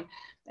online.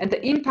 And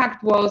the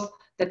impact was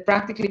that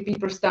practically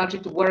people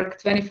started to work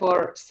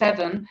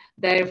 24/7.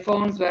 Their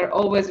phones were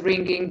always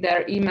ringing,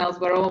 their emails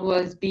were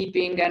always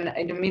beeping, and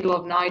in the middle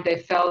of night they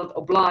felt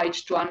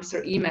obliged to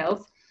answer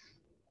emails.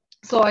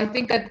 So I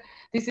think that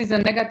this is a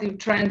negative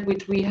trend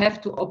which we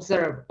have to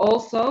observe.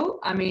 Also,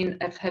 I mean,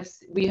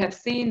 we have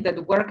seen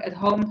that work at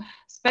home,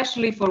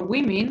 especially for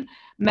women,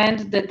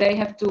 meant that they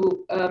have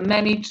to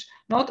manage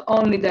not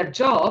only their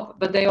job,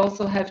 but they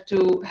also have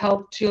to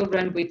help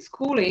children with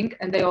schooling,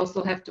 and they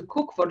also have to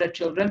cook for their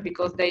children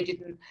because they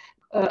didn't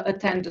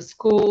attend the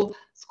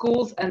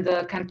schools, and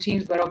the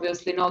canteens were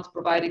obviously not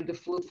providing the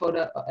food for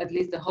at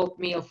least the whole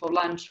meal for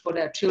lunch for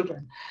their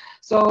children.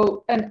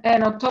 So,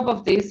 and on top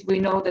of this, we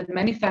know that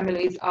many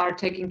families are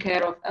taking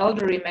care of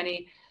elderly.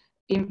 Many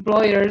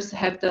employers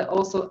have the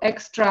also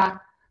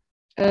extra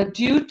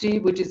duty,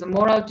 which is a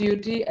moral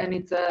duty, and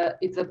it's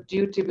a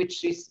duty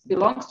which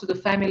belongs to the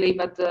family,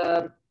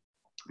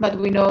 but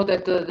we know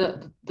that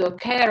the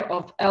care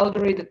of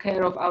elderly, the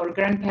care of our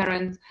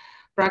grandparents,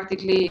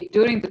 practically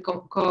during the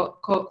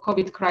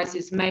COVID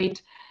crisis made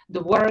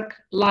the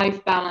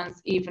work-life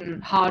balance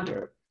even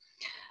harder.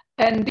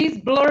 And this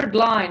blurred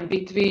line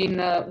between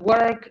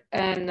work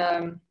and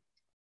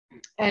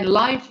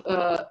life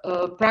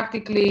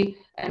practically,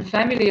 and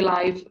family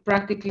life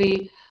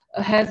practically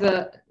has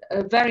a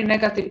very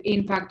negative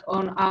impact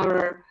on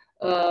our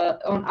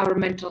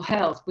mental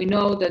health. We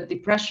know that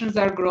depressions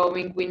are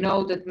growing. We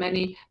know that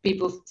many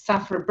people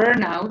suffer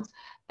burnouts.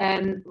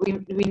 And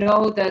we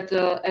know that,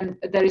 and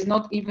there is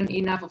not even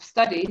enough of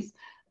studies.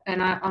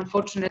 And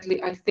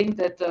unfortunately, I think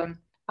that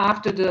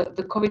after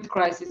the COVID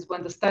crisis,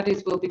 when the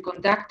studies will be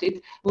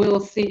conducted, we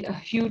will see a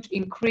huge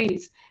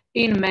increase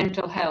in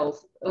mental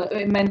health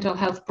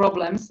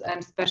problems, and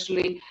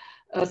especially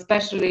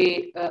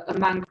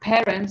among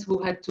parents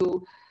who had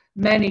to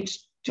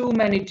manage too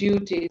many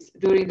duties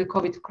during the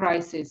COVID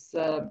crisis.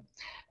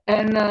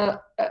 And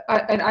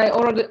I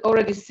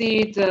already see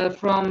it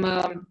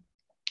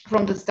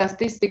from the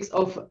statistics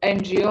of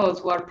NGOs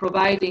who are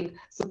providing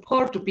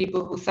support to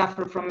people who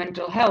suffer from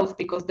mental health,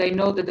 because they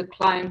know that the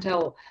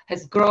clientele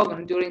has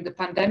grown during the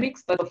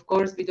pandemics. But of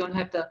course, we don't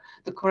have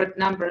the correct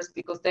numbers,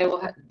 because they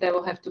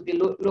will have to be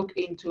looked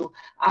into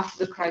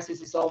after the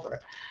crisis is over.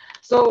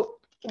 So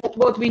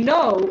what we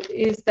know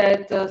is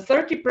that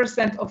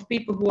 30% of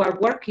people who are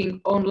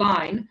working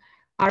online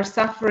are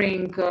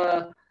suffering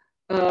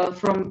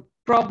from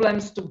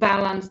problems to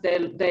balance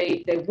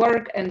their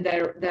work and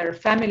their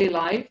family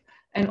life,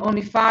 and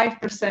only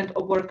 5%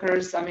 of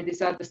workers, I mean,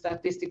 these are the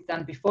statistics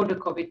done before the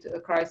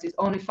COVID crisis,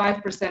 only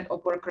 5%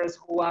 of workers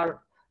who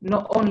are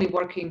not only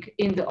working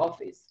in the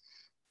office.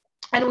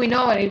 And we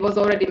know, and it was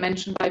already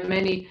mentioned by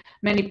many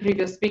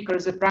previous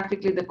speakers, that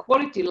practically the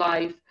quality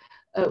life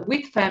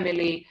with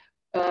family,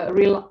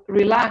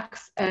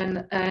 relax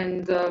and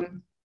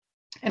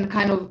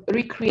kind of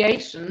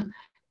recreation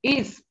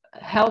is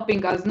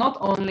helping us not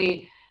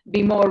only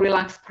be more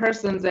relaxed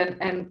persons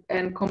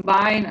and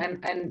combine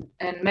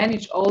and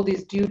manage all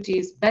these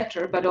duties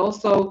better, but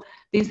also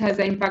this has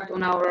an impact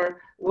on our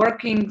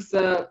workings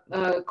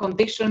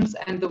conditions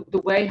and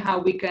the way how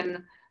we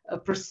can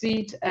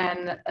proceed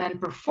and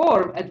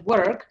perform at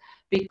work,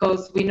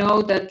 because we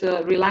know that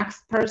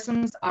relaxed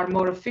persons are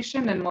more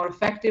efficient and more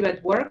effective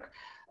at work.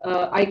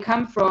 I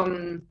come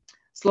from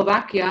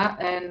Slovakia,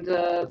 and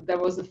there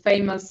was a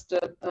famous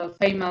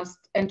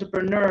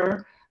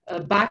entrepreneur,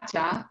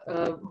 Baťa,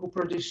 who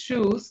produced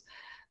shoes.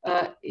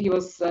 He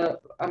was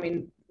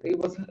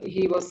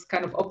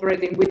kind of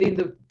operating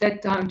within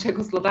that time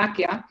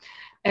Czechoslovakia,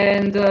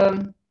 and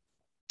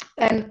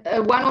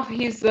one of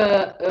his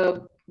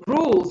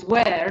rules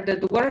were that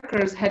the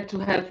workers had to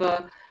have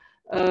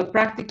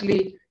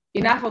practically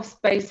enough of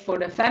space for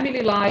their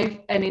family life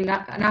and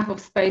enough of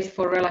space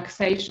for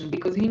relaxation,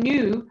 because he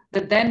knew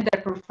that then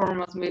their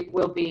performance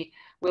will be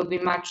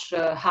much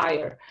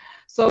higher.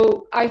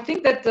 So I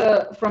think that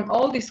from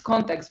all this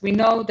context, we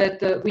know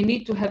that we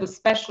need to have a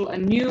special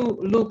and new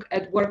look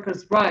at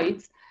workers'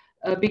 rights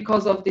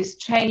because of this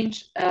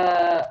change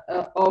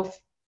of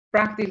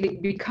practically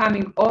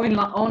becoming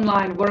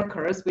online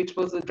workers, which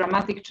was a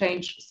dramatic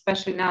change,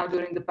 especially now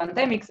during the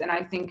pandemics. And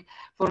I think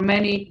for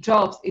many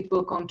jobs, it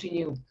will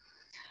continue.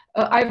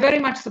 I very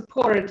much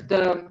support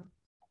the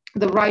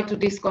right to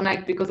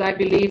disconnect, because I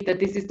believe that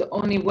this is the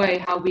only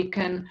way how we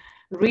can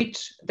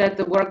reach that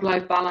the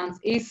work-life balance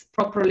is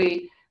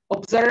properly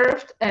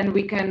observed, and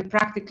we can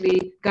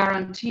practically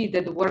guarantee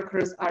that the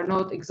workers are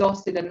not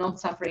exhausted and not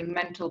suffering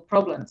mental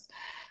problems.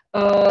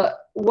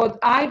 What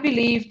I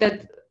believe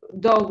that,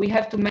 though, we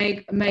have to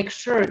make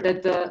sure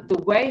that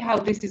the way how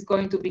this is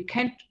going to be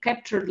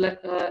captured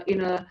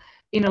in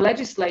a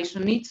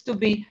legislation needs to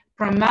be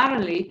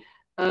primarily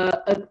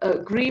an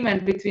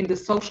agreement between the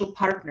social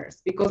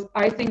partners, because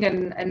I think,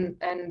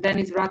 and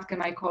Dennis Radke,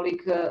 my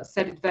colleague,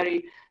 said it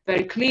very,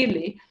 very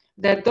clearly,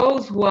 that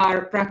those who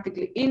are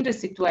practically in the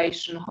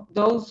situation,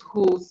 those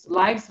whose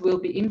lives will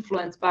be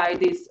influenced by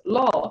this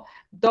law,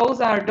 those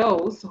are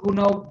those who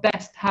know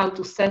best how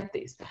to set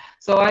this.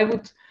 So I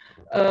would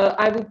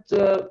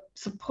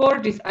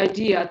support this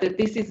idea that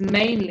this is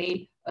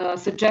mainly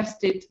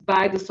suggested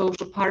by the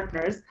social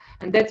partners,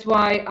 and that's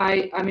why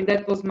I mean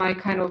that was my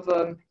kind of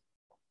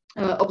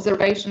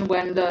observation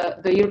when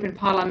the European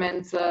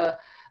Parliament's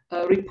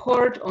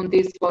report on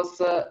this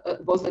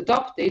was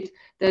adopted,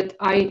 that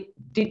I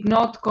did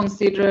not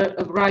consider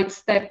a right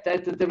step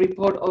that the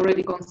report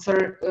already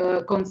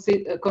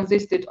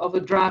consisted of a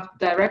draft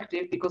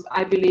directive, because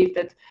I believe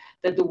that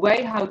the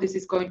way how this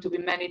is going to be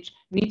managed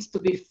needs to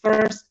be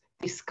first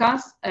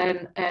discussed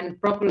and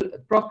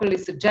properly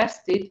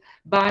suggested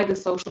by the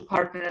social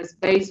partners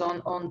based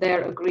on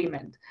their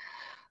agreement.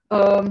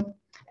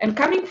 And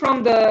coming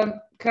from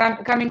the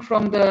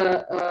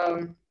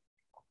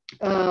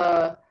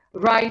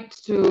right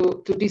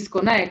to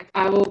disconnect,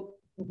 I will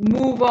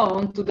move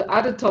on to the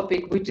other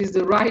topic, which is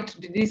the right to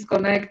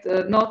disconnect,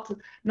 not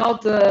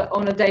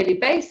on a daily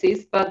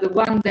basis, but the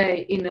one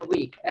day in a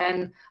week.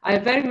 And I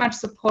very much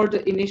support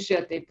the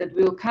initiative that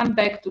we'll come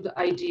back to the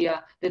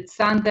idea that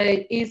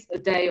Sunday is a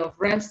day of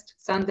rest,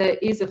 Sunday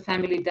is a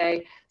family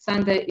day,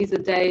 Sunday is a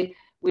day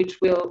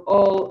which will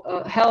all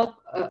help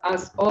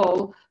us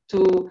all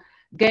to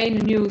gain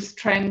new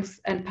strengths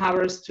and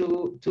powers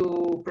to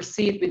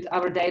proceed with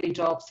our daily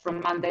jobs from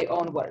Monday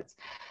onwards.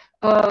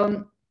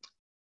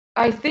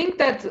 I think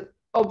that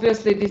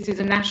obviously this is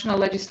a national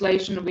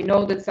legislation. We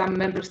know that some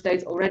member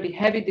states already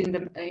have it in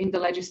the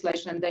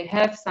legislation, and they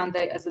have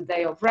Sunday as a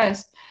day of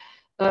rest.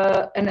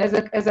 And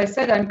as I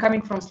said, I'm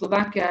coming from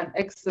Slovakia, an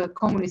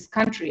ex-communist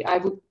country. I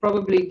would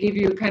probably give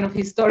you kind of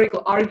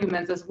historical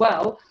arguments as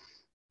well,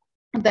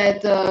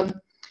 that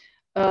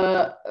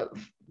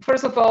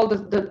first of all,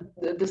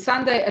 the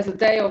Sunday as a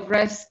day of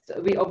rest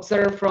we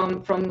observe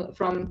from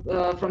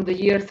the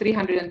year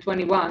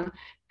 321,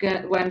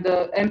 when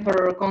the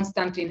Emperor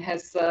Constantine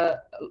has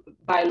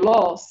by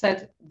law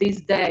set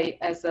this day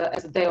as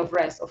a day of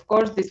rest. Of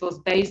course, this was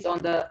based on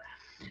the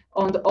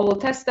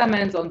Old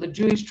Testament, on the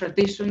Jewish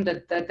tradition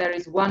that there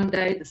is one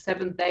day, the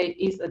seventh day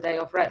is a day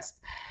of rest.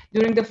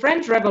 During the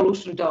French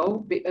Revolution,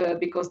 though,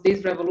 because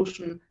this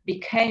revolution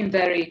became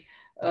very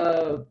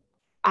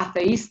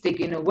atheistic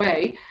in a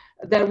way,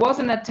 there was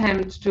an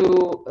attempt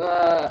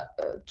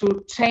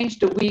to change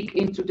the week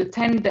into the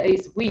 10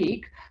 days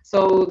week.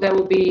 So there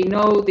will be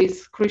no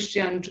this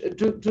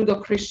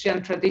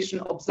Judo-Christian tradition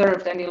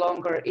observed any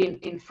longer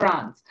in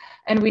France.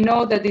 And we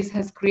know that this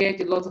has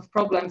created lots of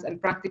problems,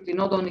 and practically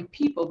not only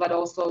people, but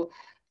also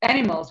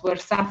animals were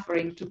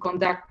suffering to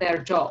conduct their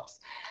jobs.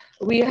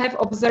 We have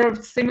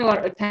observed similar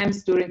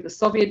attempts during the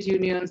Soviet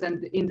Union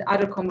and in the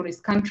other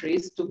communist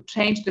countries to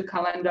change the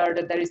calendar,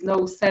 that there is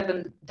no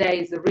 7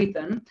 days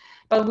rhythm.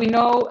 But we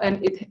know,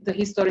 and the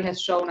history has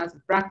shown us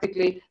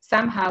practically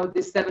somehow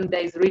this 7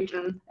 days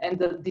rhythm and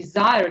the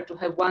desire to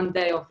have 1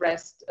 day of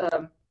rest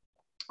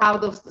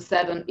out of the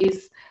 7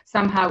 is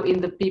somehow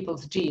in the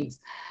people's genes.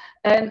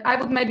 And I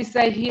would maybe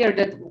say here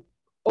that,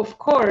 of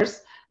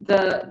course,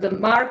 the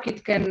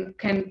market can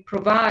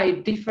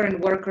provide different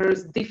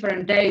workers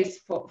different days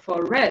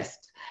for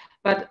rest,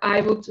 but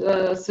I would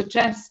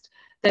suggest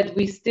that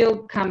we still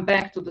come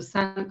back to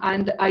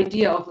the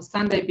idea of a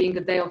Sunday being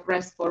a day of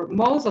rest for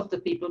most of the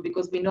people,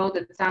 because we know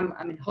that some,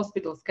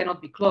 hospitals cannot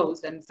be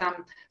closed and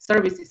some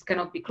services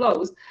cannot be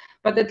closed,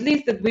 but at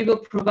least that we will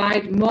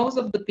provide most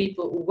of the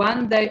people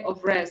 1 day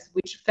of rest,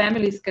 which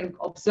families can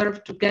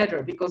observe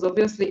together, because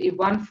obviously if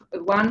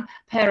one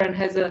parent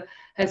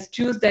has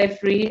Tuesday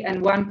free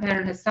and one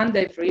parent has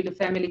Sunday free, the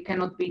family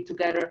cannot be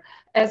together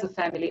as a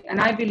family. And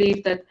I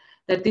believe that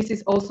this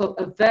is also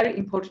a very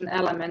important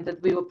element,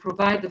 that we will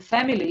provide the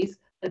families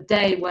a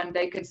day when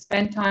they can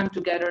spend time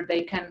together.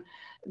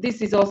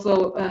 This is also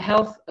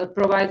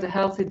provides a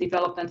healthy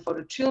development for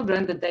the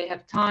children, that they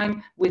have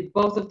time with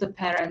both of the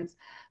parents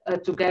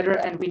together,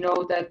 and we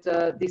know that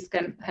this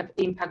can have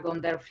impact on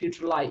their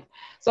future life.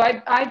 So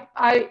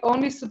I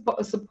only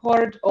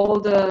support all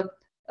the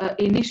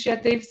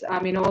initiatives.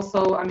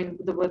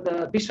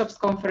 The Bishops'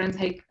 Conference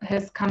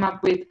has come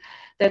up with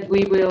that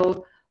we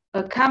will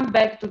come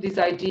back to this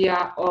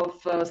idea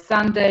of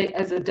Sunday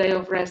as a day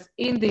of rest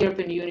in the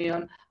European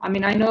Union.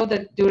 I know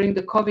that during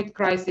the COVID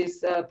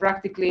crisis,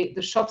 practically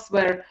the shops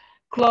were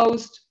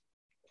closed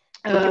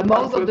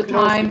most of the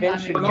time.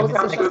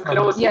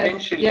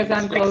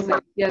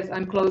 Yes,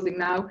 I'm closing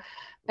now.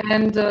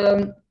 And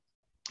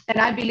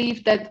I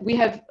believe that we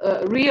have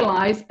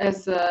realized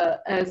as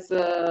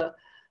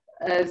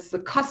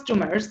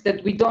customers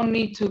that we don't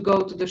need to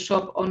go to the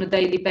shop on a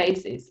daily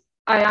basis.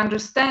 I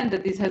understand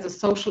that this has a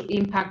social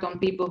impact on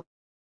people.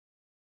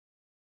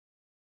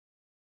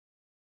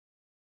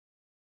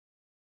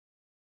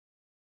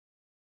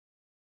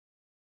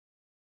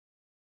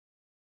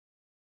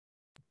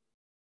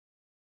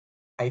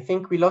 I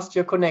think we lost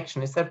your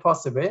connection. Is that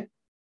possible?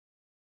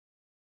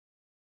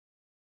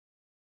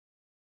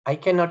 I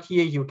cannot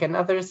hear you. Can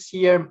others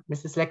hear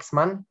Mrs.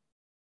 Lexman?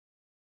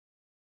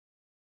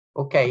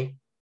 Okay.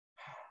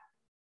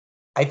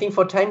 I think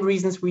for time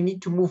reasons, we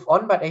need to move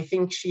on, but I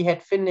think she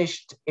had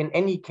finished in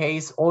any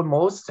case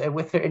almost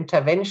with her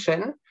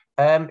intervention.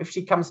 If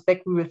she comes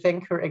back, we will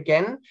thank her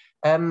again.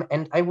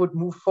 And I would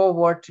move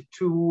forward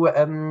to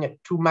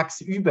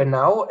Max Übe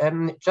now,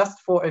 just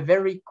for a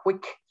very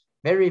quick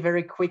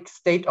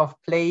state of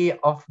play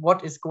of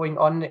what is going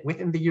on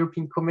within the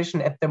European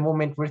Commission at the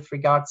moment with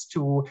regards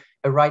to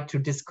a right to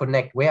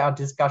disconnect. Where are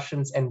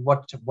discussions and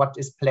what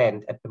is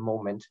planned at the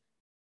moment?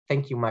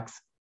 Thank you,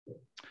 Max.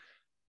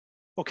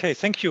 Okay,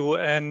 thank you.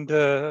 And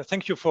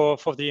thank you for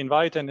the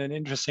invite and an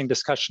interesting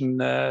discussion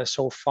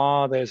so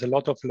far. There's a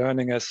lot of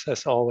learning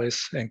as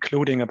always,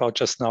 including about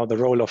just now the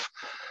role of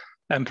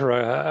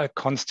Emperor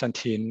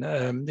Constantine.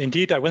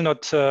 Indeed, I will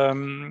not,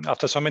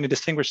 after so many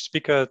distinguished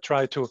speakers,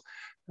 try to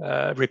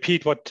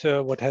repeat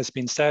what has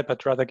been said,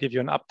 but rather give you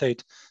an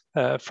update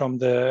from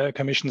the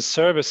Commission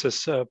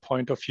services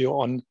point of view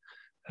on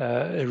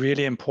a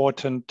really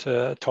important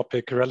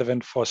topic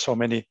relevant for so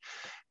many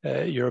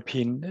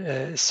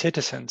European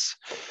citizens.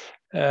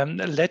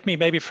 Let me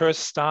maybe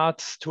first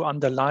start to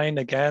underline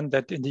again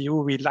that in the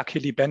EU we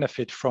luckily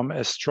benefit from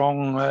a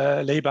strong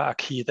labor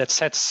acquis that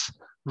sets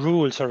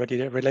rules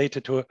already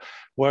related to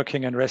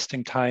working and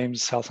resting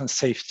times, health and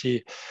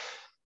safety,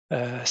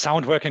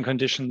 sound working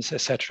conditions,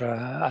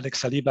 etc.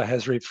 Alex Saliba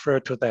has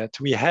referred to that.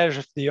 We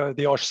have the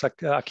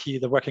JOCI-IYCW,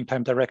 the Working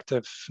Time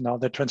Directive, now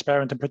the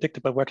Transparent and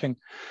Predictable Working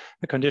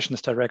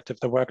Conditions Directive,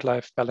 the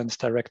Work-Life Balance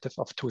Directive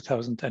of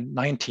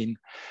 2019.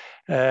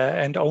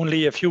 And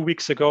only a few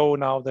weeks ago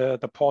now,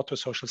 the Porto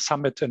Social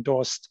Summit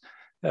endorsed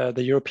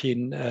the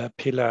European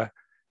Pillar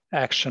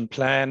Action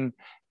Plan.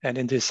 And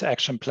in this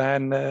action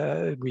plan,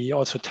 we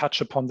also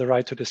touch upon the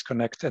right to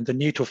disconnect and the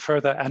need to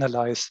further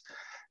analyze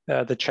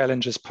the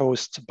challenges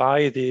posed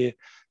by the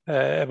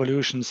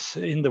evolutions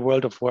in the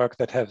world of work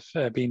that have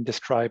been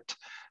described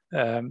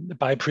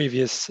by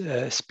previous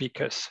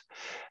speakers.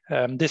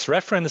 This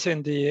reference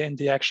in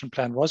the action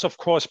plan was, of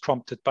course,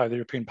 prompted by the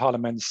European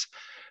Parliament's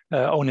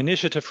own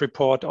initiative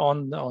report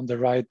on the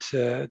right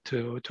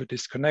to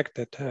disconnect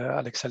that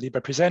Alex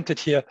Saliba presented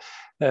here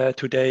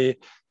today.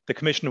 The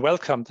Commission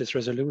welcomed this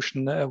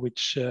resolution,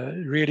 which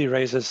really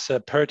raises a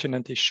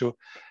pertinent issue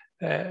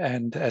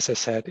and, as I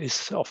said,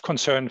 is of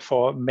concern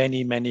for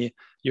many, many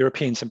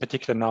Europeans, in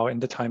particular now in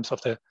the times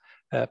of the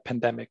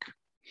pandemic.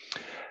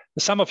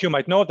 Some of you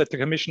might know that the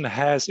Commission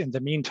has, in the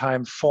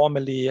meantime,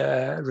 formally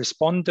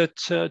responded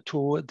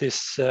to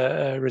this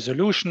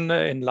resolution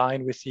in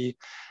line with the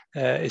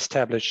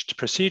established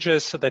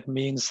procedures. So that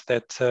means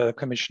that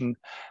Commission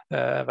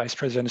Vice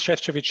President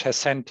Šefčovič has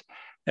sent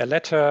a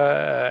letter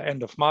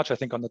end of March, I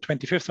think on the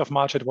 25th of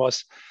March it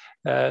was,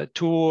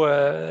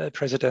 to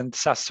President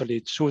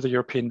Sassoli, to the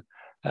European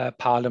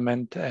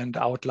Parliament, and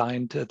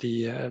outlined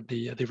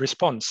the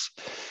response.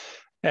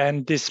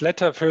 And this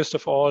letter, first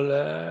of all,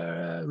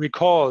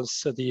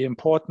 recalls the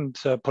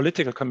important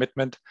political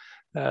commitment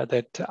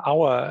that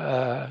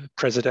our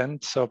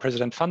president, so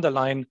President von der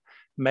Leyen,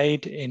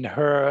 made in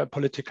her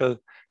political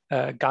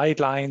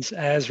guidelines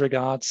as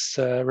regards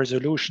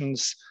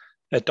resolutions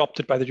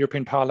adopted by the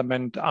European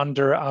Parliament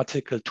under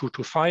Article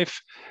 225.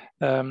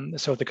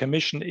 So the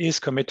Commission is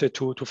committed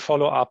to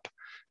follow up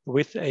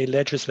with a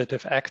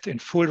legislative act in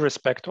full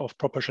respect of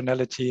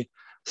proportionality,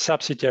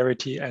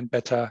 subsidiarity, and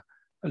better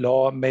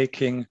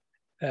law-making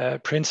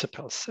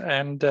principles.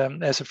 And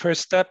as a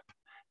first step,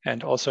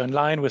 and also in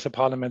line with the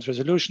Parliament's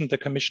resolution, the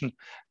Commission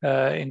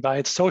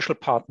invites social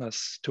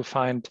partners to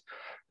find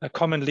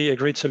commonly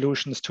agreed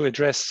solutions to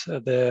address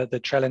the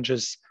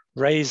challenges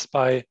raised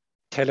by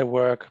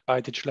telework,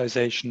 by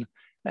digitalization,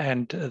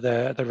 and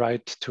the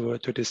right to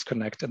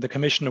disconnect. And the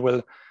Commission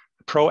will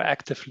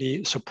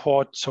proactively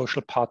support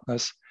social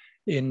partners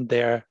in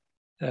their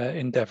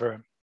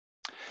endeavor.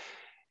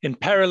 In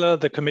parallel,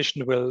 the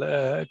Commission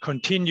will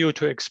continue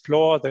to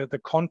explore the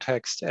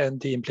context and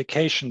the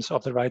implications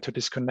of the right to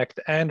disconnect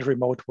and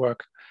remote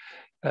work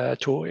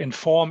to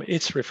inform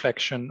its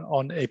reflection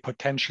on a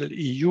potential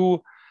EU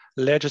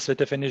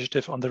legislative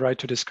initiative on the right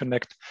to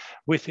disconnect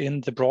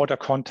within the broader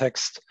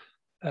context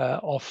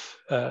of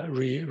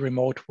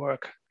remote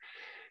work.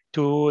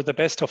 To the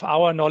best of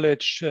our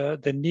knowledge,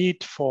 the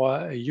need for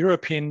a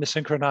European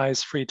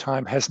synchronized free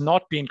time has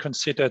not been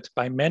considered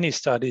by many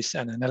studies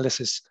and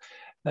analysis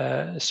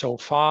so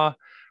far.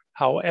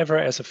 However,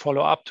 as a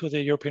follow-up to the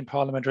European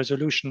Parliament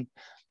resolution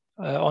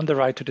on the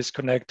right to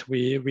disconnect,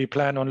 we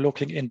plan on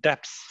looking in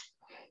depth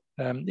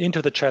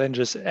into the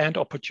challenges and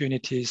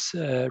opportunities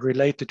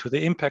related to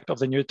the impact of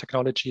the new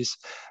technologies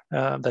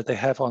that they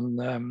have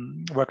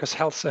on workers'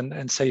 health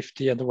and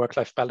safety and the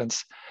work-life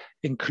balance,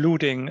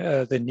 including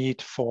the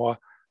need for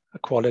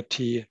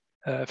quality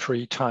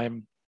free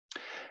time.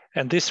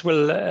 And this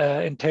will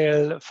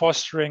entail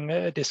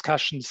fostering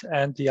discussions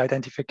and the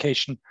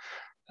identification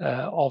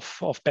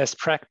of best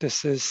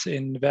practices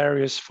in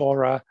various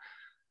fora,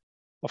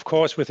 of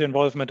course, with the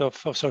involvement of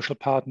social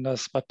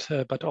partners,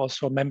 but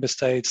also member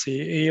states, the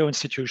EU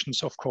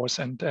institutions, of course,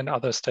 and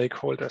other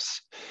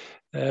stakeholders.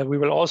 We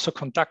will also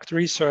conduct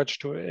research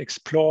to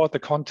explore the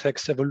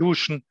context,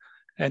 evolution,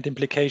 and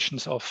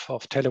implications of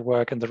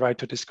telework and the right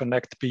to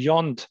disconnect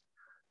beyond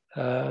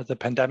the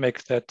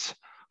pandemic that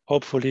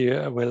hopefully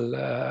will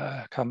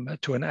come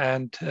to an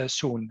end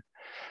soon.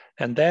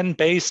 And then,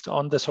 based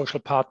on the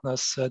social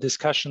partners'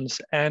 discussions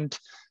and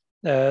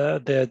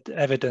the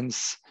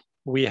evidence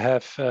we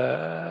have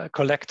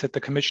collected, the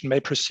Commission may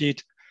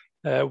proceed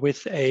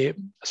with a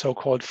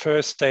so-called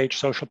first stage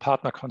social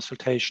partner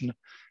consultation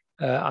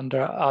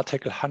under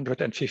Article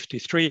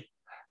 153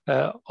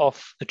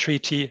 of the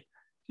treaty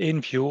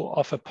in view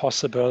of a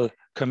possible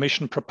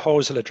Commission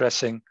proposal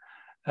addressing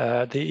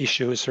the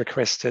issues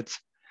requested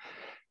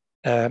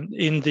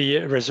in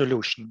the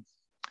resolution.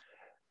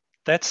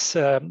 That's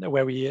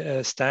where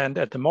we stand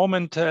at the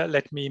moment.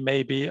 Let me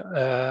maybe,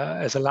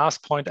 as a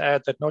last point,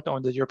 add that not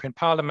only the European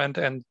Parliament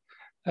and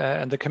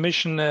the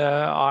Commission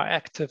are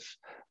active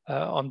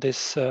on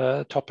this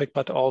topic,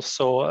 but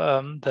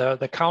also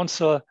the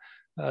Council.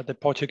 The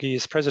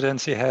Portuguese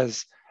presidency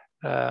has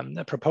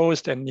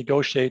proposed and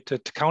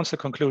negotiated Council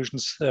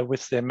conclusions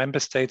with the member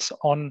states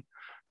on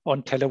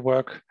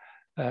telework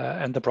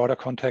and the broader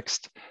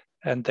context,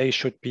 and they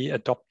should be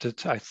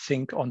adopted, I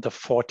think, on the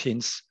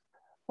 14th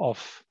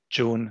of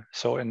June,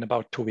 so in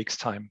about 2 weeks'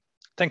 time.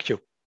 Thank you.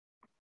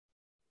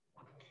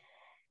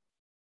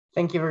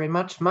 Thank you very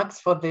much, Max,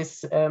 for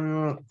this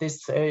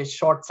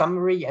short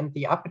summary and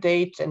the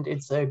update. And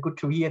it's good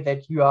to hear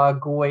that you are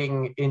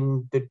going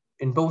in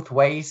both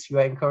ways. You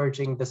are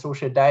encouraging the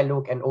social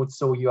dialogue, and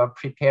also you are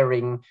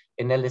preparing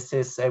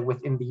analysis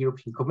within the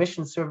European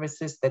Commission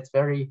services. That's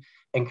very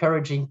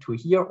encouraging to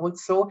hear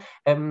also.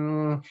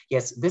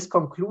 Yes, this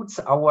concludes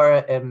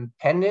our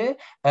panel,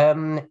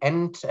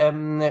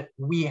 and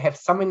we have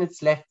some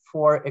minutes left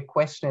for a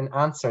question and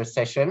answer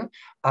session.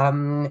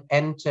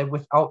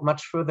 Without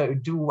much further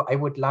ado, I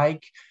would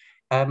like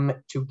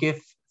to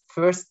give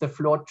first the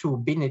floor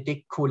to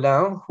Bénédicte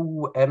Collin,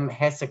 who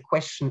has a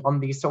question on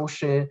the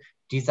social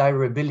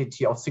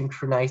desirability of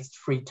synchronized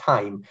free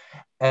time.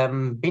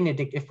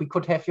 Bénédicte, if we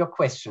could have your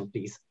question,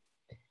 please.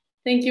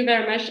 Thank you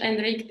very much,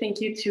 Hendrik.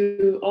 Thank you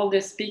to all the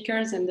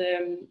speakers and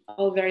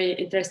all very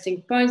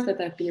interesting points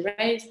that have been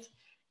raised.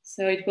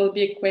 So it will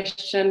be a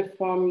question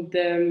from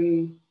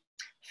the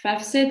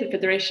FAFCE, the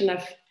Federation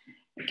of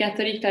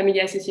Catholic Family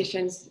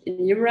Associations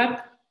in Europe.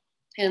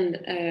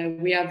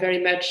 And we are very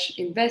much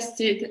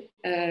invested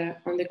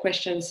on the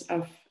questions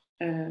of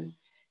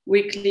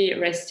weekly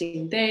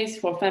resting days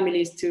for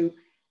families to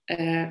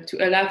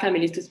allow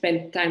families to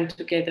spend time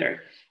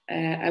together.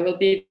 I will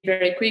be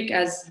very quick,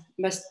 as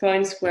most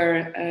points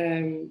were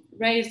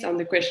raised on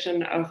the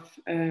question of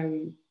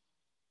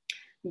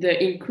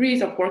the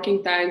increase of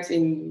working times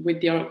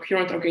with the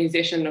current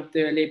organization of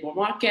the labor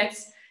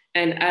markets.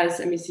 And as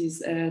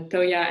Mrs.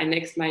 Toya and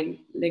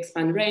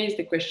Lexman raised,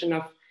 the question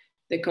of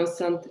the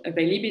constant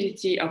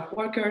availability of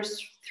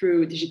workers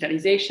through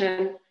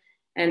digitalization,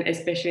 and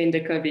especially in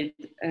the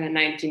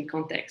COVID-19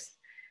 context.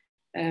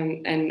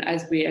 And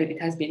as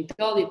it has been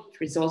told, it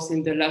results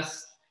in the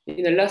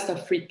loss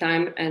of free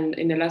time and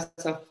in the loss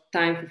of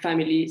time for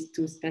families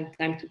to spend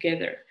time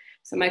together.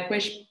 So my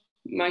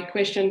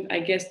question, I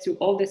guess, to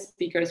all the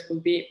speakers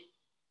would be,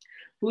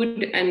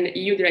 would an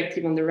EU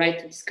directive on the right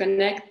to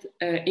disconnect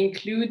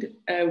include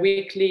a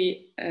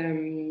weekly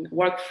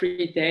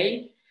work-free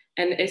day?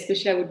 And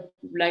especially I would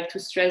like to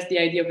stress the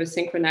idea of a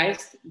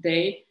synchronized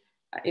day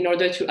in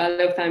order to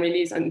allow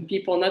families and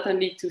people not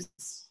only to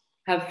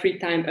have free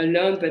time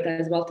alone, but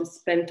as well to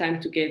spend time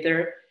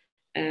together,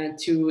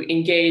 to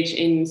engage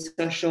in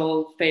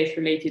social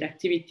faith-related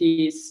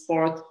activities,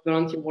 sport,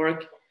 volunteer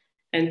work,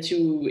 and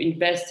to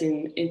invest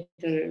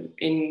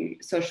in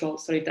social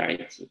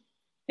solidarity.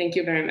 Thank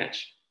you very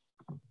much.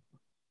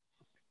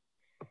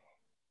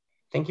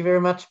 Thank you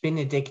very much,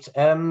 Benedict.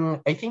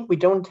 I think we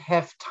don't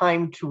have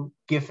time to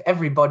give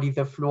everybody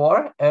the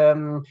floor,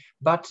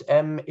 but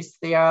is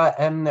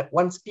there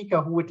one speaker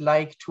who would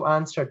like to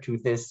answer to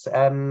this?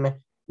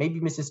 Maybe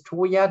Mrs.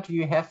 Toya, do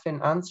you have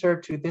an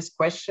answer to this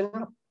question?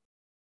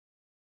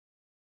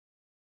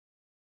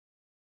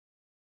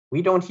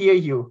 We don't hear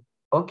you.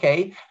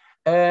 Okay.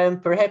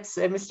 Perhaps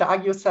Mr.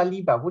 Agio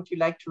Saliba, would you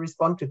like to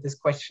respond to this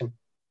question?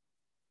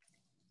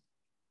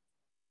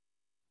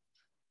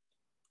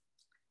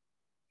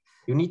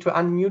 You need to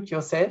unmute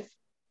yourself.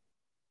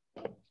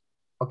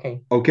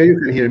 Okay. Okay, you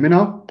can hear me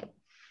now?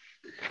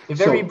 A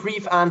very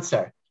brief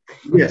answer.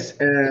 Yes,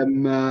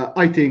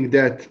 I think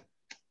that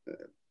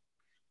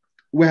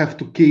we have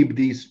to keep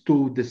these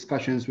two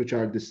discussions which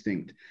are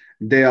distinct.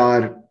 They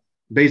are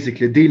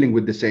basically dealing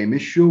with the same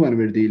issue, and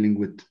we're dealing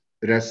with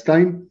rest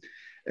time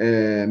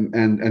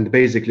and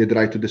basically the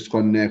right to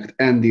disconnect,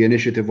 and the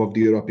initiative of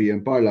the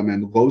European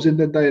Parliament goes in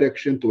that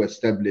direction to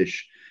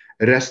establish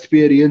rest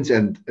periods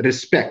and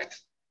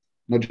respect,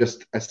 not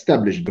just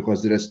established,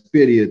 because the rest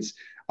periods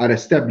are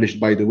established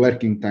by the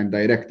Working Time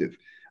Directive,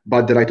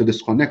 but the right to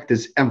disconnect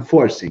is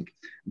enforcing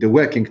the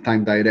Working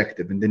Time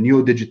Directive in the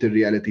new digital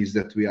realities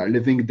that we are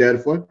living,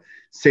 therefore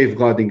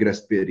safeguarding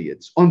rest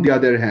periods. On the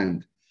other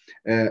hand,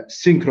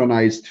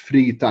 synchronized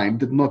free time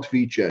did not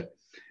feature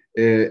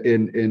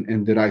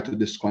in the right to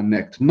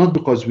disconnect, not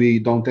because we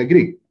don't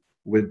agree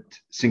with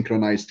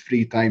synchronized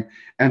free time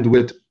and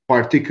with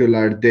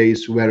particular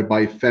days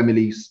whereby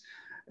families,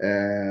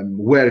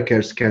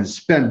 workers can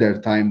spend their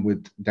time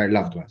with their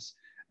loved ones.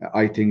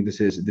 I think this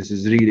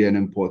is really an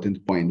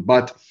important point,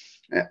 but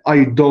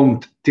I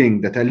don't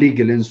think that a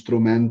legal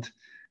instrument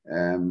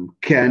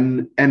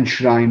can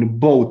enshrine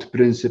both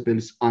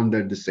principles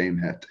under the same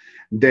head.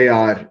 They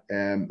are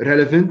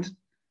relevant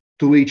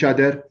to each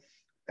other.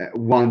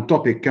 One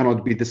topic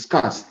cannot be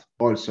discussed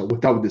also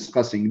without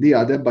discussing the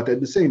other, but at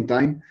the same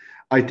time,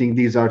 I think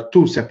these are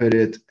two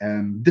separate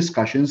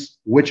discussions,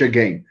 which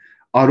again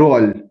are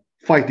all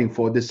fighting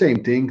for the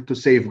same thing, to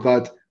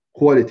safeguard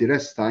quality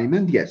rest time,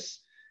 and yes,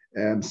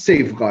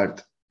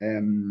 safeguard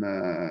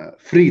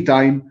free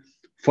time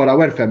for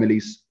our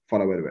families, for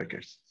our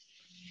workers.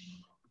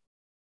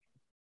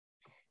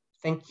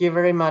 Thank you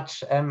very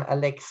much,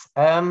 Alex.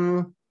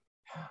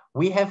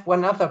 We have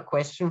one other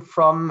question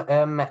from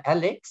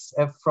Alex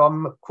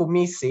from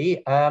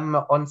COMECE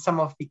on some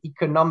of the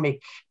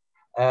economic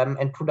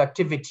and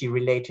productivity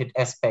related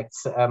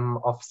aspects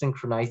of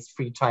synchronized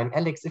free time.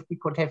 Alex, if we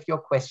could have your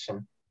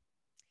question.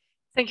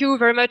 Thank you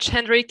very much,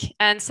 Hendrik,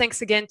 and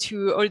thanks again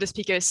to all the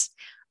speakers.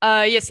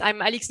 Yes,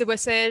 I'm Alix de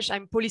Boissège.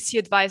 I'm policy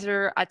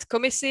advisor at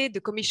COMECE,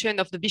 the Commission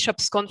of the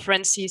Bishops'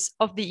 Conferences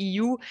of the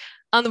EU,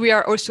 and we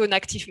are also an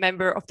active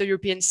member of the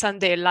European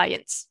Sunday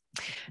Alliance.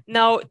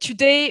 Now,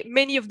 today,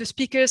 many of the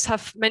speakers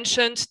have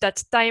mentioned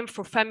that time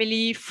for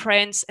family,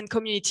 friends, and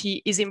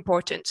community is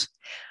important.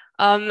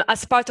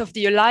 As part of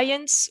the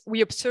Alliance,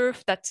 we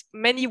observe that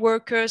many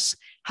workers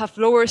have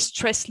lower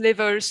stress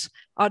levels,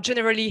 are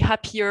generally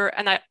happier,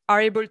 and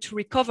are able to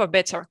recover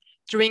better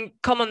during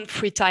common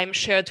free time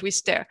shared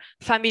with their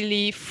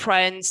family,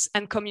 friends,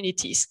 and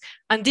communities.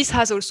 And this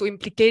has also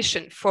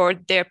implications for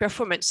their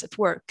performance at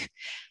work.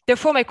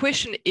 Therefore, my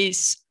question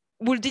is,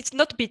 would it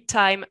not be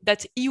time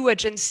that EU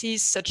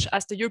agencies such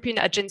as the European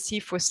Agency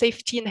for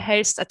Safety and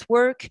Health at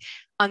Work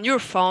and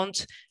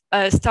Eurofund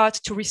start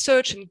to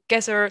research and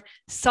gather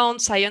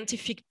sound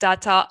scientific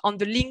data on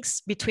the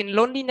links between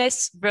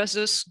loneliness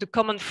versus the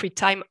common free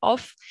time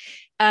off,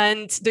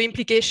 and the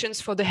implications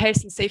for the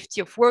health and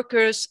safety of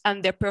workers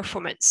and their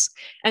performance?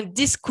 And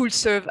this could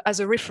serve as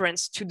a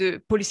reference to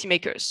the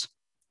policymakers.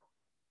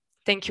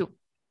 Thank you.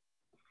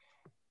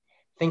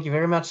 Thank you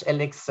very much,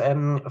 Alex,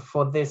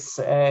 for this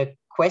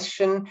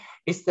question.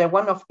 Is there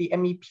one of the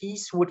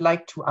MEPs who would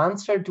like to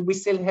answer? Do we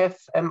still have,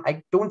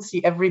 I don't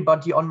see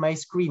everybody on my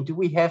screen. Do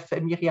we have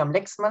Miriam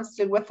Lexman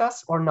still with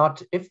us or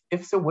not?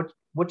 If so,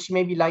 would she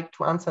maybe like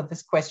to answer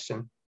this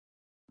question?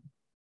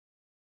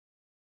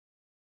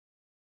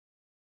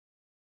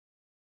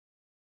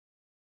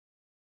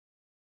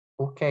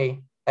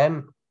 Okay.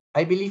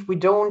 I believe we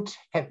don't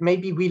have,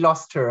 maybe we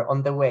lost her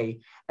on the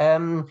way.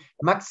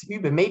 Max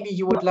Übe, maybe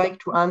you would like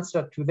to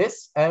answer to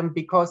this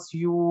because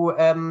you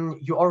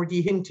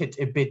already hinted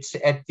a bit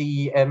at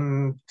the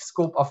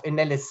scope of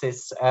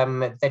analysis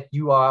that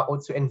you are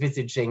also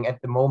envisaging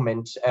at the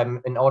moment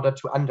in order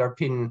to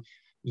underpin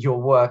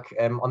your work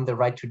on the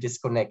right to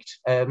disconnect.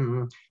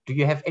 Do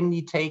you have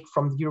any take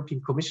from the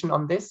European Commission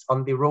on this,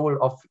 on the role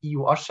of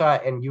EU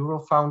OSHA and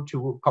Eurofound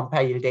to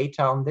compile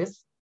data on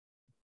this?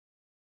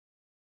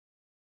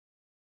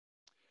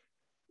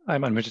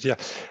 I'm unmuted,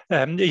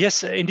 yeah.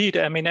 Yes, indeed.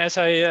 I mean, as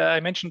I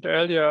mentioned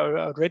earlier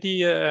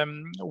already,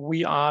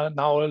 we are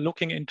now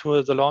looking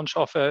into the launch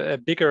of a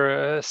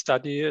bigger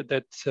study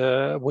that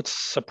would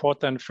support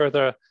then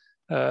further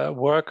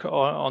work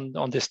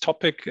on this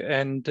topic.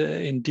 And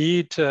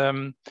indeed,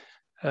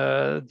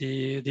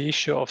 the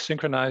issue of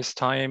synchronized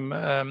time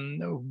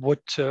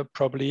would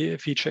probably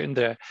feature in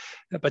there.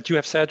 But you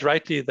have said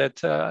rightly that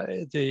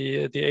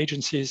the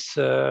agencies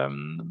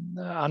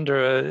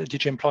under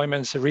DG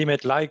Employment's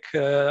remit, like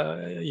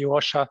EU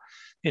OSHA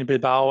in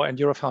Bilbao and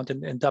Eurofound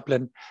in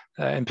Dublin,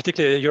 in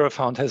particular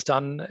Eurofound has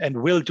done and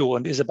will do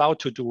and is about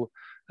to do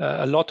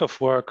a lot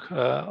of work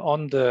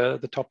on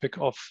the topic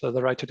of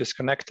the right to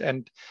disconnect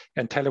and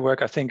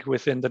telework. I think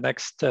within the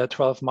next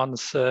 12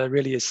 months,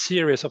 really a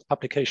series of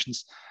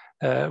publications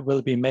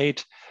will be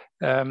made.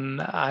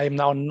 I'm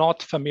now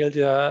not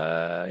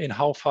familiar in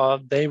how far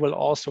they will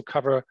also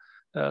cover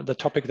the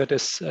topic that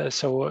is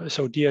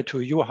so dear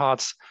to your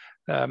hearts.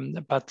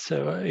 But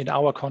in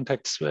our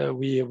context,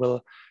 we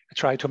will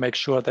try to make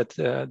sure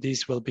that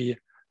these will be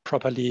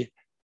properly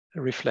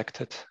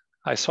reflected.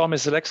 I saw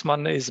Ms.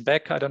 Lexman is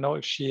back. I don't know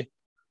if she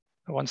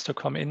wants to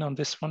come in on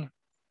this one.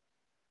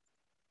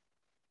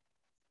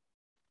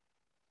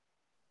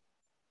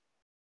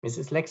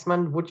 Mrs.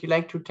 Lexman, would you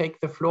like to take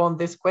the floor on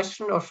this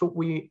question or should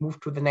we move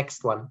to the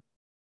next one?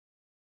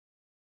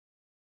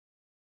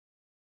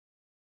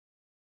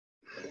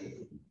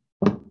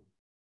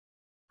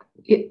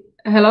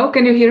 Hello,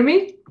 can you hear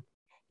me?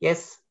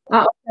 Yes.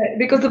 Okay.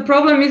 Because the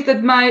problem is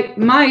that my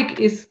mic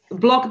is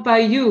blocked by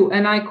you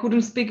and I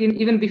couldn't speak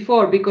even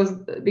before because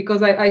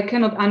I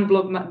cannot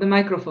unblock the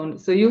microphone.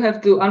 So you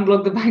have to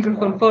unblock the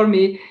microphone for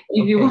me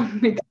if you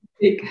want me to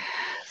speak.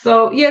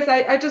 So yes,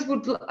 I just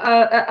would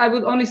I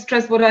would only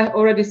stress what I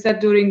already said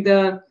during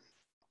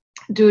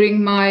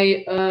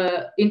my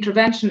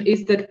intervention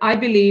is that I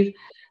believe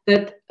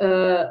that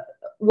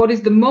what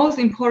is the most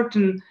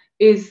important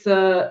is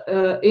to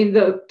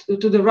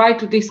the right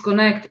to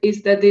disconnect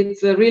is that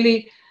it's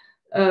really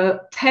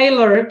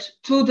tailored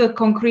to the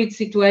concrete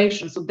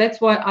situation. So that's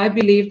why I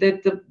believe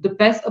that the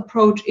best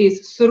approach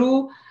is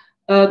through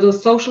the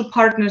social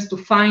partners to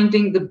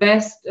finding the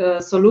best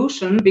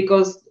solution,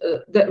 because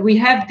we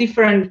have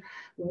different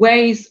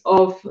ways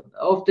of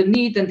the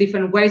need and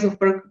different ways of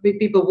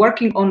people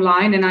working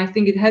online, and I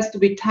think it has to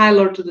be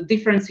tailored to the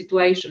different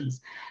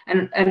situations.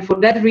 And for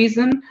that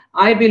reason,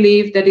 I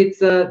believe that it's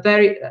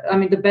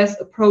the best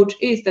approach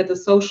is that the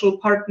social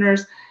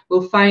partners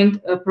will find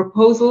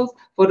proposals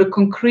for the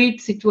concrete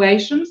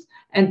situations,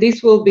 and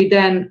this will be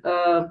then,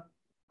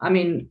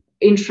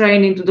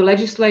 enshrined into the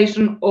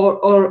legislation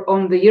or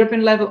on the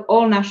European level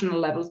or national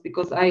levels,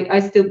 because I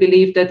still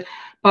believe that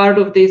part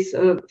of this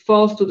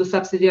falls to the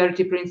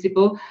subsidiarity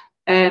principle,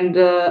 and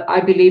I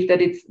believe that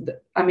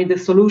the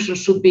solution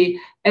should be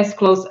as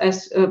close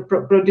as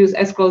produced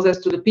as close as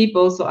to the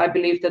people. So I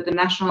believe that the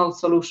national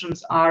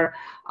solutions are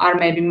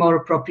maybe more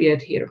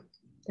appropriate here.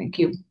 Thank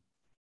you.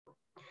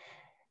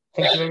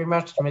 Thank you very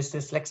much,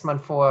 Mrs.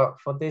 Lexman, for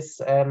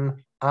this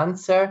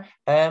answer.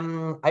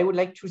 I would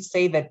like to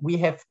say that we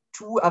have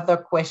two other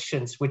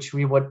questions which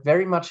we would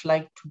very much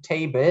like to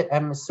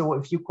table. So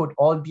if you could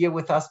all bear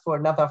with us for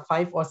another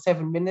 5 or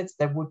 7 minutes,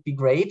 that would be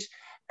great.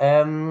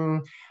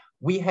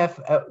 We have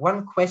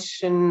one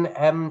question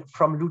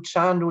from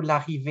Luciano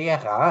La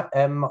Rivera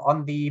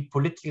on the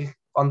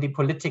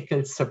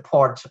political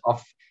support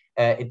of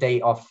a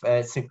day of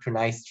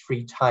synchronized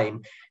free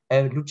time.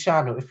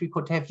 Luciano, if we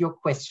could have your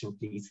question,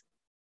 please.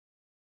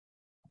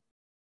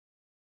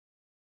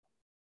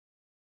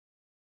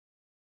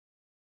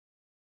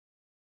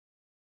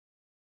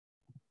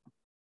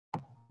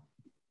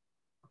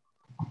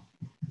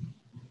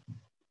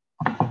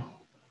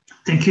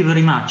 Thank you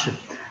very much.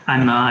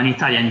 I'm an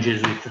Italian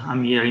Jesuit.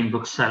 I'm here in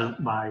Brussels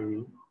by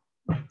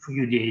a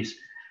few days,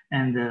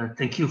 and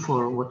thank you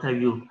for what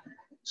have you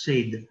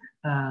said.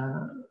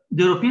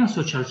 The European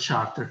Social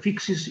Charter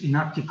fixes in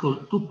Article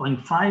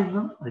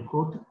 2.5, I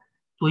quote,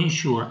 to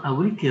ensure a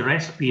weekly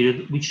rest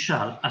period which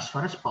shall, as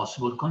far as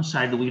possible,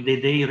 coincide with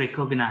the day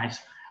recognized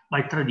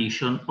by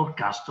tradition or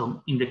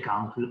custom in the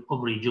country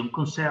or region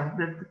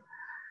concerned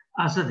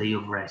as a day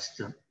of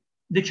rest.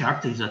 The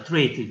Charter is a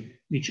treaty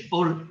which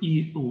all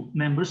EU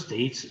member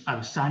states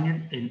have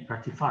signed and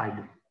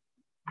ratified.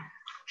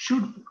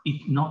 Should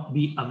it not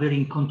be a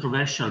very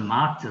controversial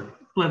matter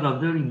to have a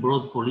very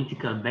broad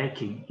political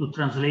backing to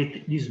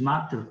translate this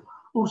matter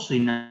also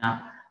in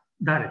a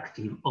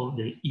directive of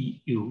the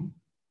EU?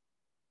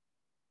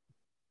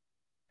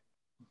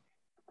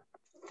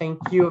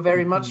 Thank you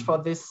very much for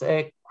this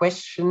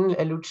question,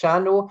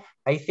 Luciano.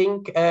 I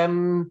think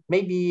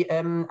maybe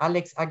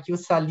Alex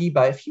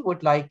Agiusa-Liba, if you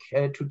would like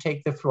to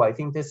take the floor. I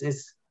think this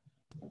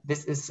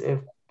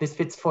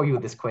fits for you,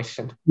 this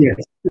question. Yes,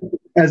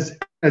 as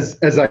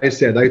I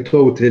said, I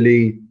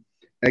totally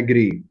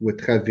agree with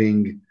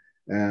having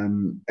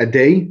a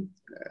day,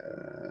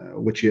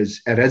 which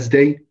is a rest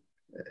day,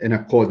 in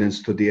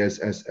accordance to the, as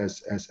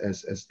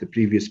the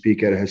previous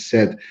speaker has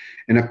said,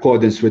 in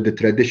accordance with the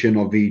tradition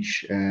of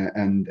each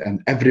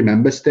and every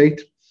member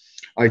state.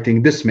 I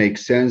think this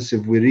makes sense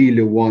if we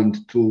really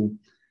want to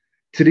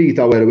treat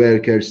our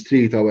workers,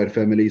 treat our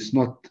families,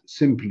 not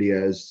simply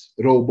as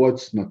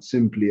robots, not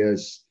simply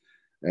as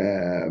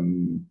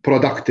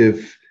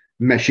productive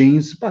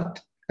machines, but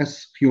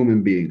as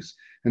human beings.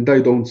 And I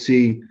don't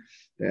see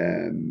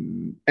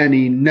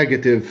any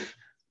negative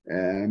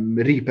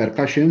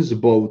repercussions,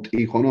 both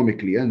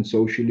economically and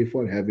socially,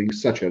 for having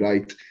such a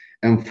right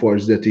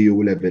enforced at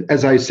EU level.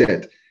 As I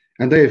said,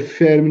 and I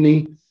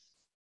firmly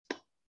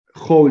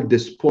hold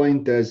this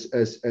point as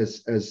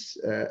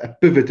a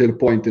pivotal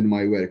point in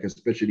my work,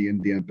 especially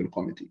in the Ample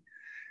Committee.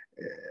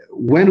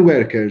 When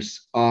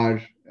workers are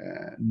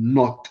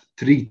not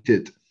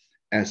treated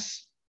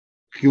as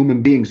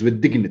human beings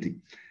with dignity,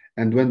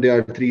 and when they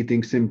are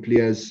treating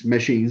simply as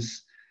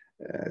machines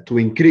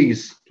to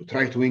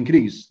try to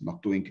increase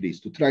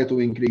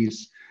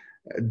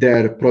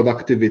their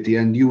productivity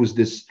and use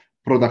this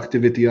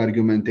productivity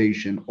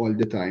argumentation all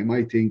the time,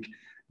 I think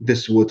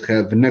this would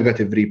have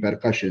negative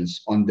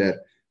repercussions on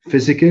their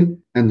physical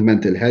and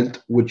mental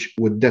health, which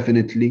would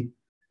definitely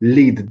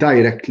lead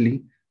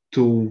directly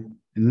to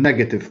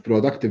negative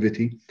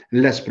productivity,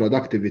 less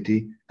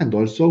productivity, and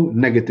also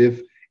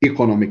negative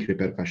economic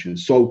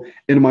repercussions. So,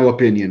 in my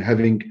opinion,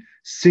 having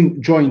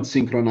joint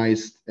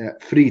synchronized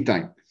free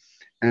time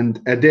and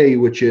a day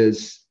which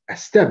is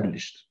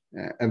established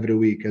every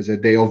week as a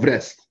day of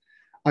rest,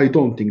 I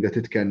don't think that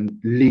it can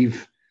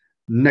leave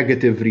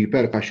negative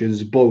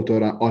repercussions both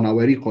on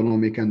our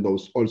economic and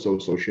also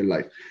social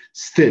life.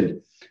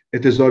 Still,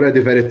 it is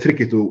already very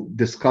tricky to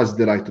discuss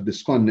the right to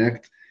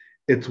disconnect.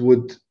 It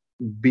would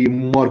be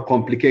more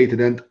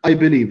complicated, and I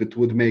believe it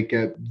would make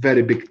a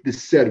very big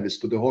disservice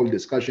to the whole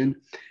discussion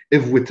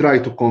if we try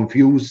to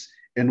confuse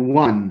in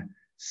one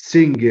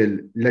single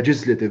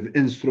legislative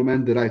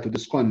instrument the right to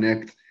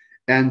disconnect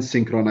and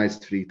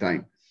synchronized free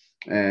time.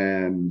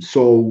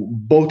 So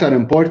both are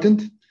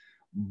important.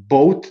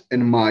 Both,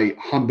 in my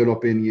humble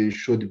opinion,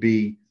 should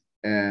be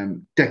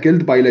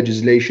tackled by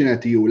legislation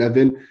at EU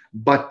level,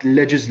 but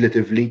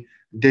legislatively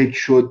they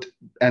should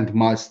and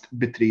must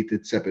be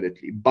treated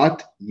separately.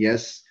 But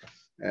yes,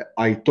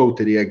 I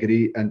totally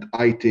agree, and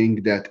I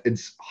think that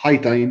it's high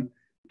time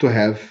to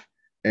have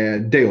a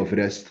day of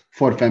rest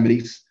for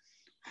families,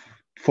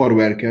 for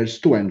workers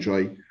to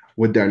enjoy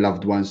with their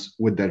loved ones,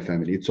 with their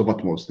family. It's of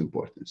utmost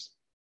importance.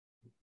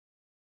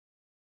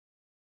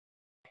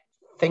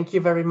 Thank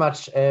you very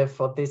much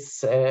for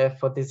this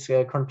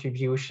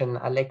contribution,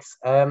 Alex.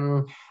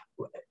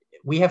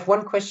 We have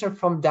one question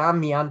from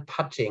Damian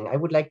Putting. I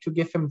would like to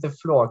give him the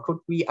floor. Could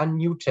we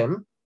unmute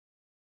him?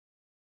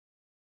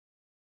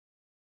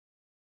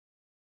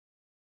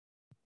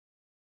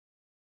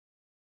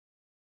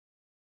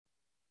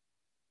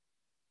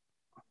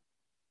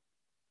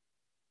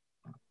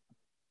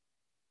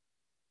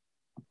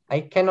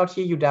 I cannot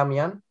hear you,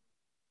 Damian.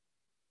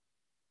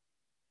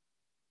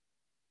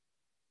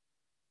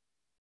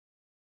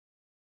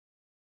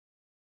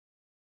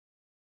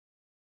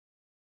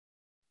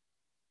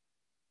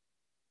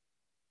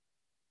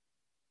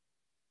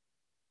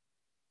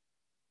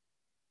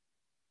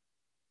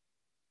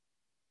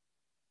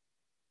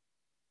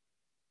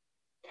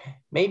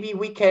 Maybe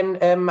we can,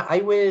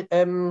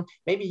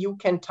 maybe you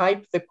can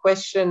type the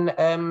question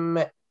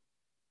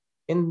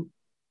in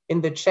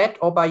the chat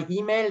or by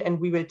email, and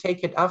we will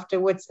take it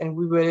afterwards, and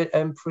we will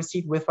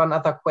proceed with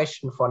another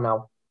question for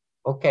now.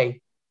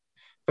 Okay,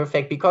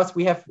 perfect. Because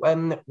we have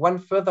one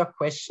further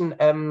question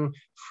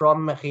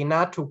from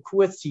Renato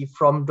Cursi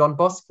from Don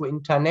Bosco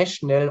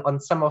International on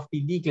some of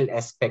the legal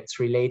aspects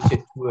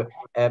related to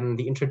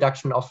the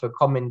introduction of a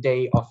common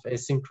day of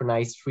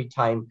synchronized free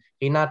time.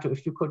 Renato,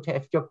 if you could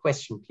have your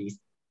question, please.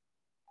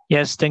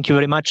 Yes, thank you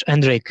very much,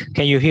 Hendrik.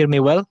 Can you hear me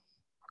well?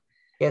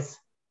 Yes.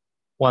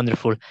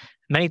 Wonderful.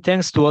 Many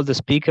thanks to all the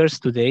speakers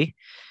today.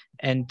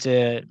 And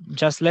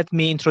just let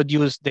me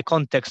introduce the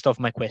context of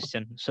my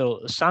question. So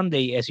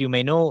Sunday, as you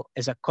may know,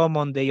 as a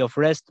common day of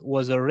rest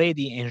was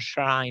already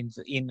enshrined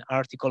in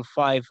Article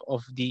 5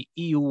 of the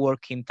EU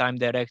Working Time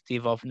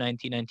Directive of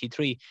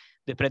 1993,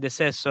 the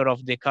predecessor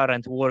of the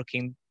current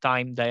Working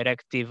Time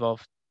Directive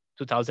of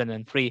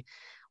 2003,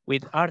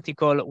 with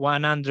Article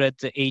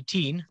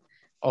 118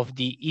 of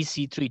the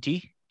EC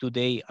Treaty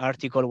today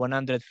Article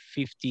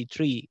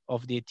 153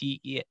 of the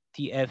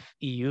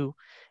TFEU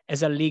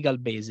as a legal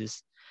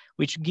basis,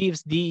 which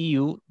gives the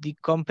EU the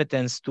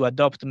competence to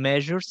adopt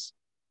measures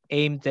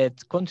aimed at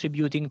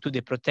contributing to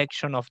the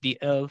protection of the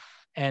health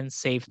and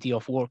safety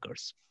of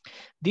workers.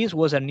 This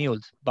was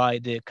annulled by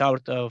the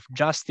Court of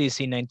Justice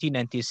in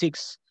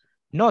 1996,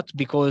 not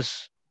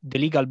because the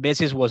legal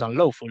basis was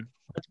unlawful,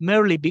 but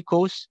merely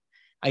because,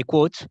 I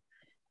quote,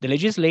 the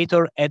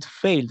legislator had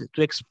failed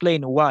to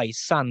explain why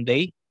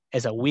Sunday,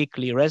 as a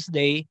weekly rest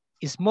day,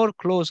 is more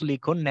closely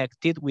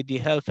connected with the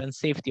health and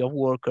safety of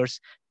workers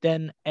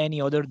than any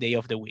other day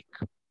of the week.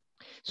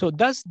 So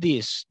does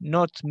this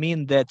not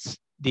mean that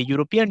the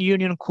European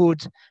Union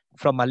could,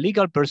 from a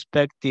legal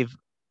perspective,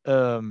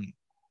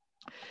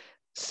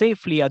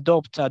 safely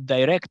adopt a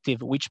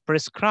directive which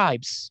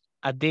prescribes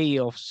a day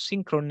of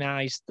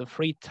synchronized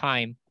free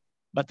time,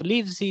 but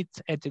leaves it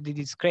at the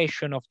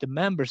discretion of the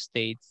member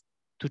states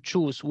to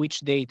choose which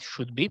day it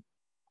should be?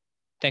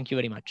 Thank you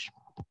very much.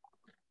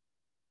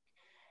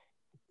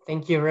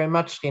 Thank you very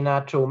much,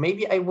 Renato.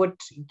 Maybe I would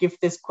give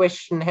this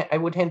question, I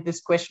would hand this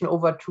question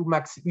over to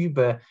Max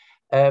Übe.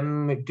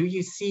 Do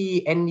you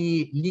see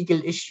any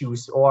legal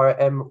issues, or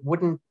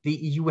wouldn't the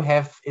EU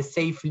have a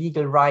safe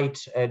legal right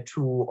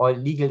or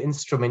legal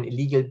instrument, a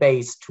legal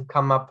base to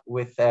come up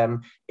with a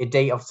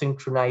day of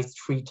synchronized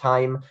free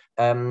time,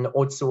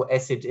 also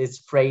as it is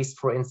phrased,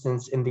 for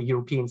instance, in the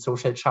European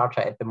Social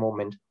Charter at the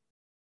moment?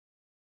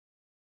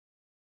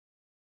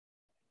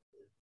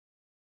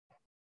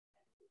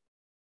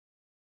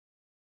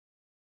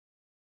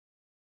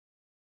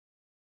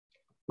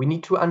 We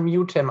need to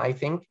unmute him, I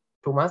think,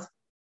 Thomas.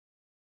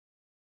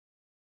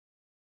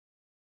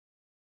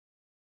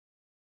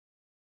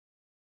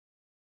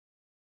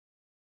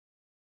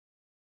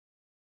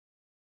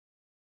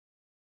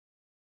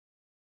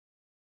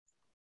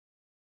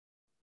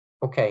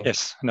 Okay.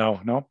 Yes, no.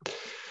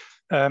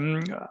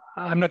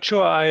 I'm not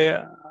sure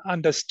I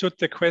understood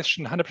the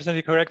question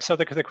 100% correct. So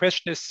the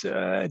question is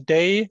a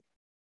day,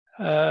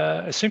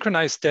 a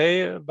synchronized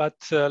day, but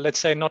let's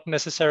say not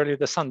necessarily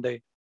the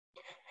Sunday.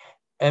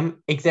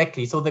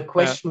 Exactly. So the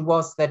question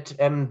was that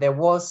there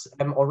was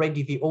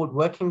already the old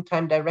working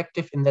time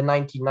directive in the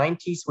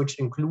 1990s, which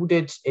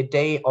included a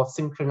day of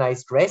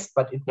synchronized rest,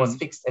 but it was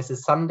fixed as a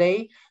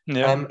Sunday.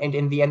 And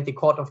in the end, the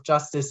Court of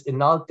Justice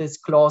annulled this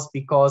clause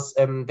because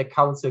the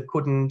Council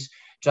couldn't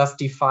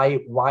justify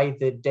why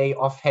the day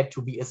off had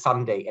to be a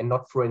Sunday and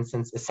not, for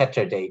instance, a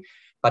Saturday.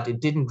 But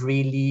it didn't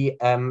really,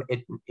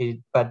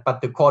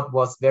 but the court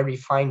was very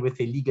fine with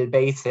the legal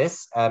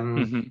basis. I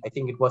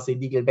think it was a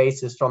legal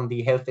basis from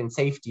the health and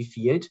safety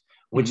field,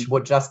 which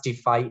would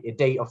justify a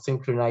day of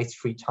synchronized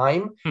free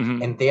time.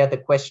 And there the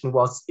question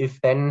was if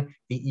then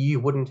the EU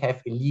wouldn't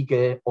have a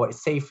legal or a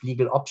safe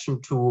legal option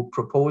to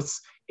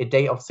propose a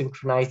day of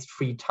synchronized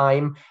free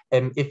time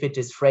if it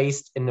is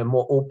phrased in a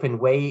more open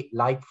way,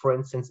 like, for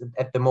instance,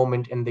 at the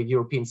moment in the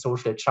European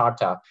Social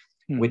Charter,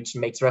 which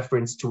makes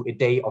reference to a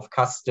day of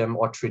custom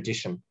or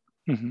tradition.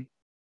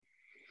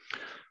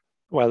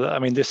 Well, I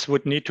mean, this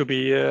would need to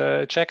be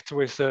checked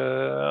with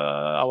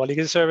our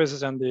legal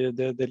services and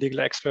the legal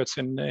experts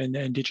in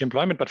DG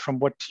Employment. But from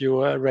what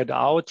you read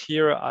out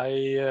here,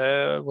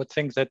 I would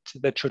think that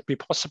that should be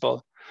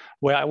possible.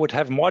 Where I would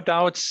have more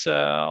doubts,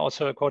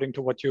 also according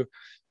to what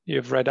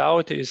you've read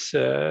out, is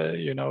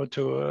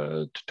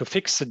to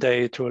fix the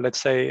day to,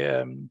 let's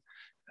say,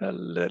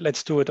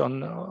 let's do it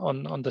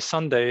on the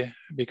Sunday,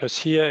 because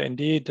here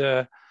indeed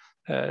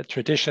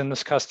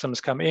traditions, customs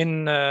come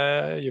in.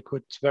 You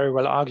could very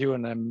well argue,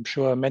 and I'm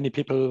sure many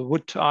people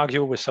would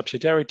argue with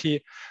subsidiarity.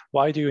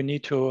 Why do you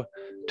need to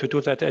do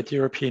that at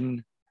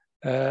European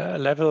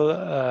level?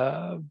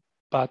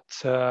 But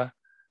the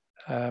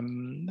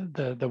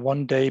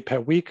 1 day per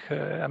week,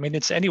 I mean,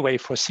 it's anyway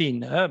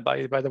foreseen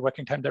by the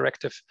Working Time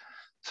Directive.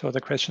 So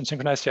the question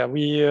synchronized,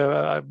 we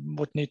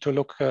would need to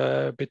look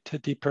a bit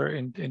deeper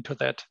into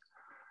that.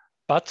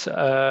 But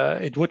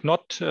it would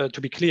not, to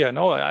be clear,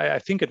 no, I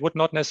think it would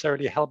not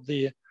necessarily help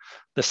the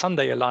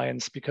Sunday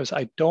Alliance, because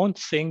I don't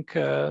think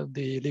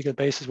the legal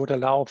basis would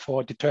allow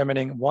for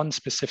determining one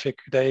specific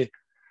day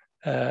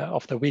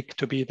of the week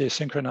to be the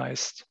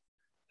synchronized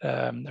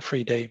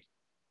free day.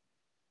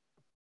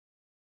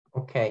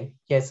 Okay,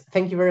 yes,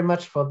 thank you very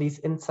much for these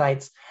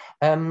insights.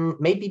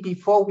 Maybe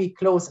before we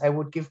close, I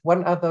would give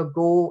one other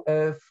go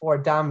for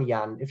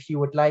Damian, if you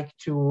would like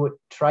to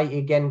try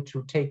again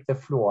to take the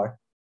floor.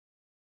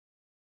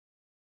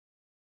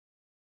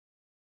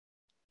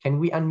 Can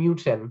we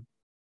unmute him?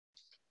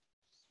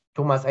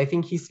 Thomas, I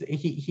think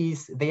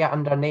he's there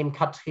under name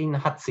Katrin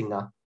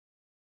Hatzinger.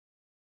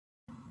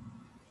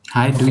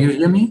 Hi, do you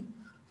hear me?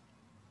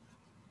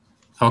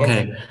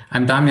 Okay, yes.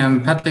 I'm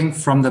Damian Pettling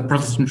from the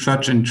Protestant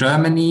Church in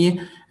Germany,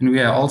 and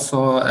we are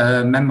also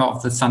a member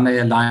of the Sunday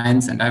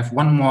Alliance. And I have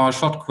one more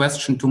short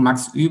question to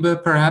Max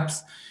Übe,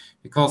 perhaps,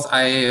 because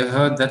I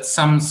heard that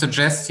some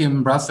suggestion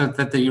in Brussels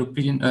that the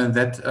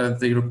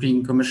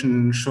European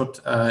Commission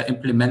should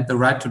implement the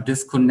right to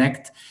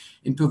disconnect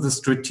into the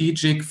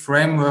strategic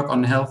framework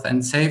on health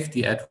and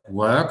safety at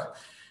work.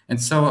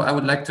 And so I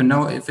would like to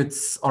know if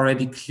it's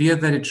already clear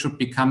that it should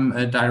become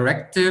a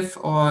directive,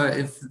 or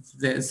if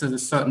there is a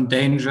certain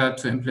danger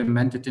to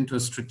implement it into a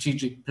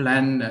strategic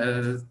plan,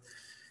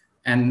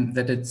 and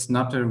that it's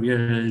not a real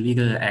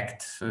legal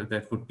act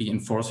that would be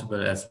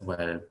enforceable as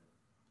well.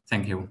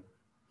 Thank you.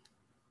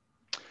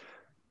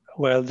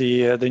 Well,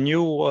 the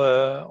new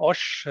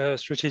OSH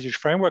strategic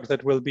framework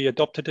that will be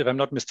adopted, if I'm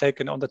not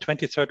mistaken, on the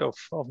 23rd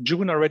of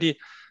June already,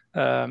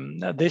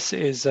 this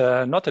is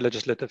not a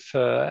legislative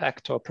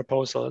act or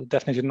proposal,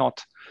 definitely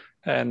not.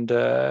 And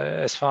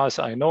as far as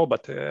I know,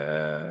 but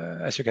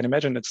as you can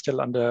imagine, it's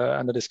still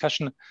under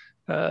discussion,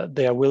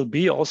 there will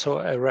be also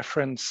a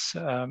reference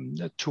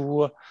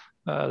to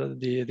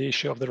the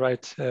issue of the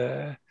right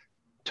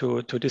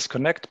to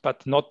disconnect,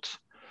 but not,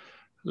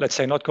 let's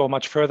say, not go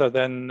much further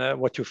than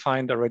what you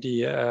find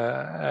already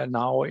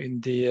now in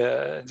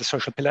the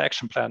social pillar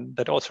action plan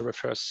that also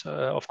refers,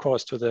 of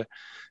course, to the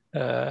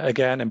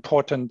again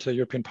important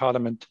European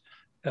Parliament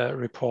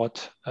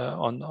report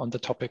on the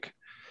topic.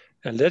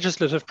 A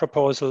legislative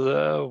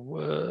proposal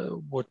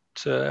would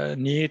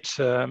need,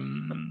 I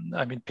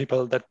mean,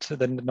 people that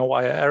know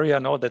our area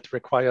know that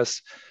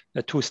requires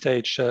a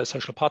two-stage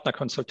social partner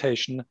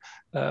consultation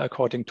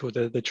according to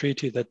the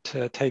treaty that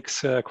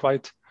takes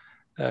quite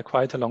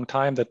a long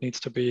time, that needs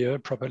to be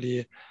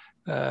properly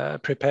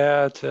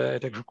prepared.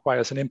 It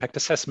requires an impact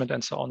assessment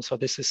and so on. So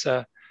this is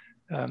a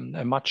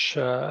much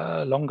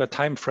longer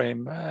time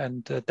frame,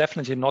 and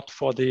definitely not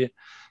for the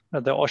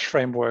OSH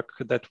framework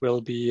that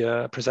will be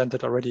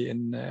presented already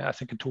in, I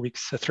think, in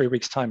 3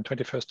 weeks time,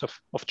 21st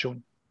of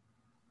June.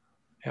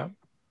 Yeah.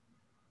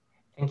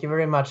 Thank you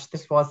very much.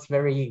 This was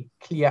very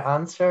clear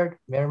answer,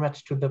 very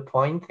much to the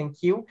point.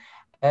 Thank you.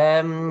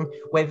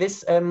 Well,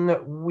 this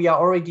we are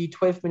already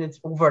 12 minutes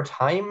over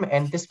time,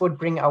 and this would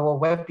bring our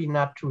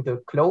webinar to the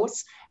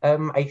close.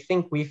 I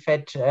think we've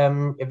had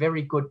a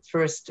very good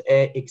first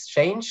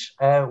exchange,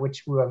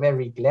 which we were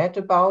very glad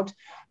about.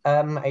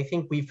 I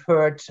think we've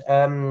heard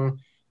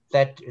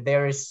that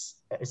there is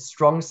a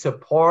strong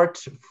support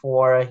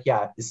for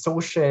the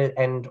social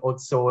and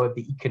also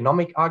the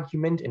economic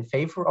argument in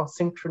favor of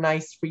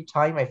synchronized free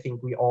time. I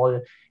think we all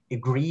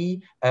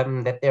agree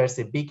that there's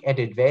a big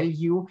added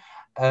value,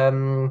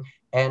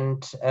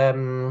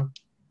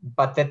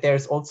 but that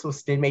there's also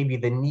still maybe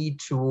the need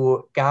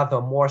to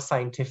gather more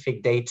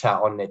scientific data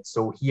on it.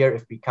 So here,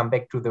 if we come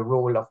back to the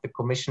role of the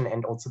Commission,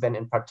 and also then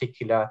in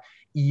particular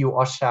EU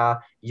OSHA,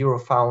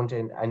 Eurofound,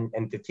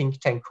 and the think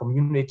tank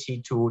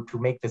community to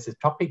make this a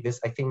topic, this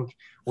I think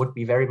would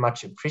be very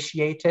much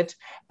appreciated,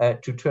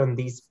 to turn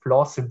these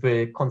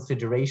plausible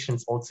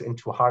considerations also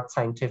into hard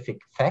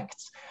scientific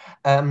facts.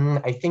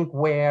 I think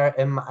where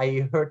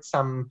I heard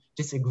some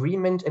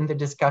disagreement in the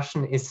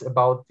discussion is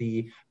about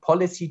the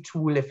policy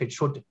tool, if it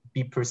should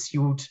be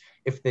pursued,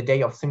 if the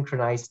day of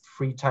synchronized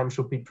free time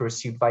should be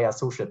pursued via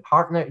social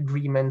partner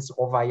agreements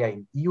or via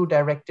an EU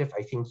directive.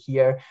 I think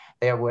here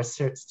there were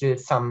still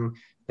some,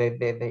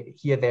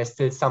 there's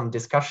still some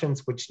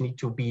discussions which need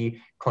to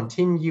be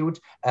continued.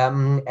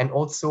 And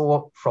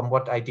also from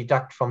what I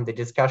deduct from the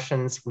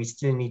discussions, we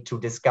still need to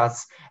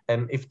discuss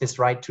if this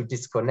right to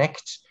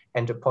disconnect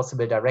and a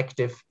possible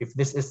directive, if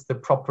this is the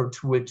proper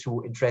tool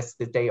to address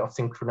the day of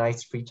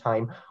synchronized free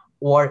time,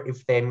 or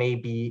if there may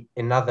be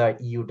another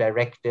EU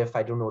directive,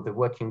 I don't know, the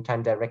working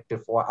time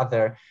directive or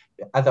other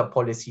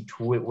policy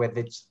tool where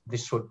this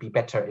should be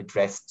better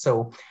addressed.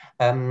 So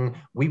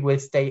we will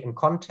stay in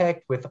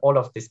contact with all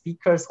of the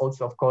speakers,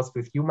 also of course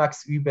with you,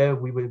 Max Übe.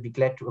 We will be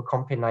glad to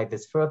accompany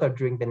this further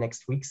during the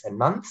next weeks and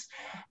months.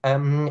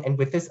 And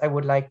with this, I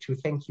would like to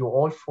thank you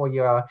all for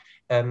your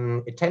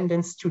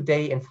attendance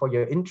today and for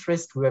your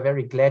interest. We are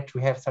very glad to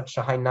have such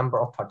a high number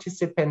of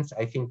participants.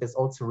 I think this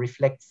also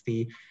reflects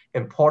the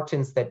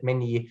importance that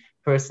many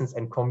persons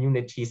and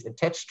communities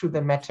attach to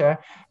the matter.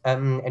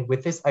 And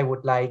with this, I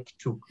would like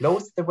to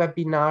close the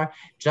webinar.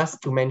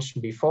 Just to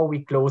mention before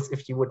we close,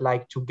 if you would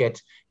like to get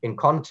in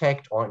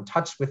contact or in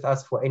touch with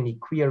us for any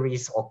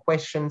queries or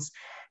questions,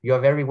 you are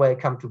very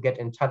welcome to get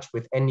in touch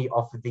with any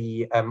of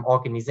the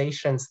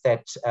organizations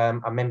that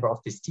are member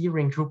of the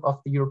steering group of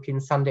the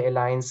European Sunday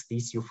Alliance.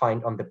 These you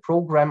find on the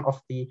program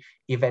of the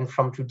event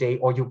from today,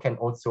 or you can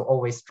also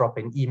always drop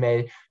an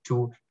email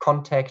to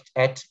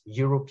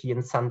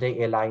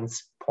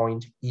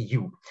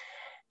contact@europeansundayalliance.eu.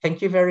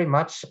 Thank you very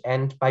much,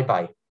 and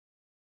bye-bye.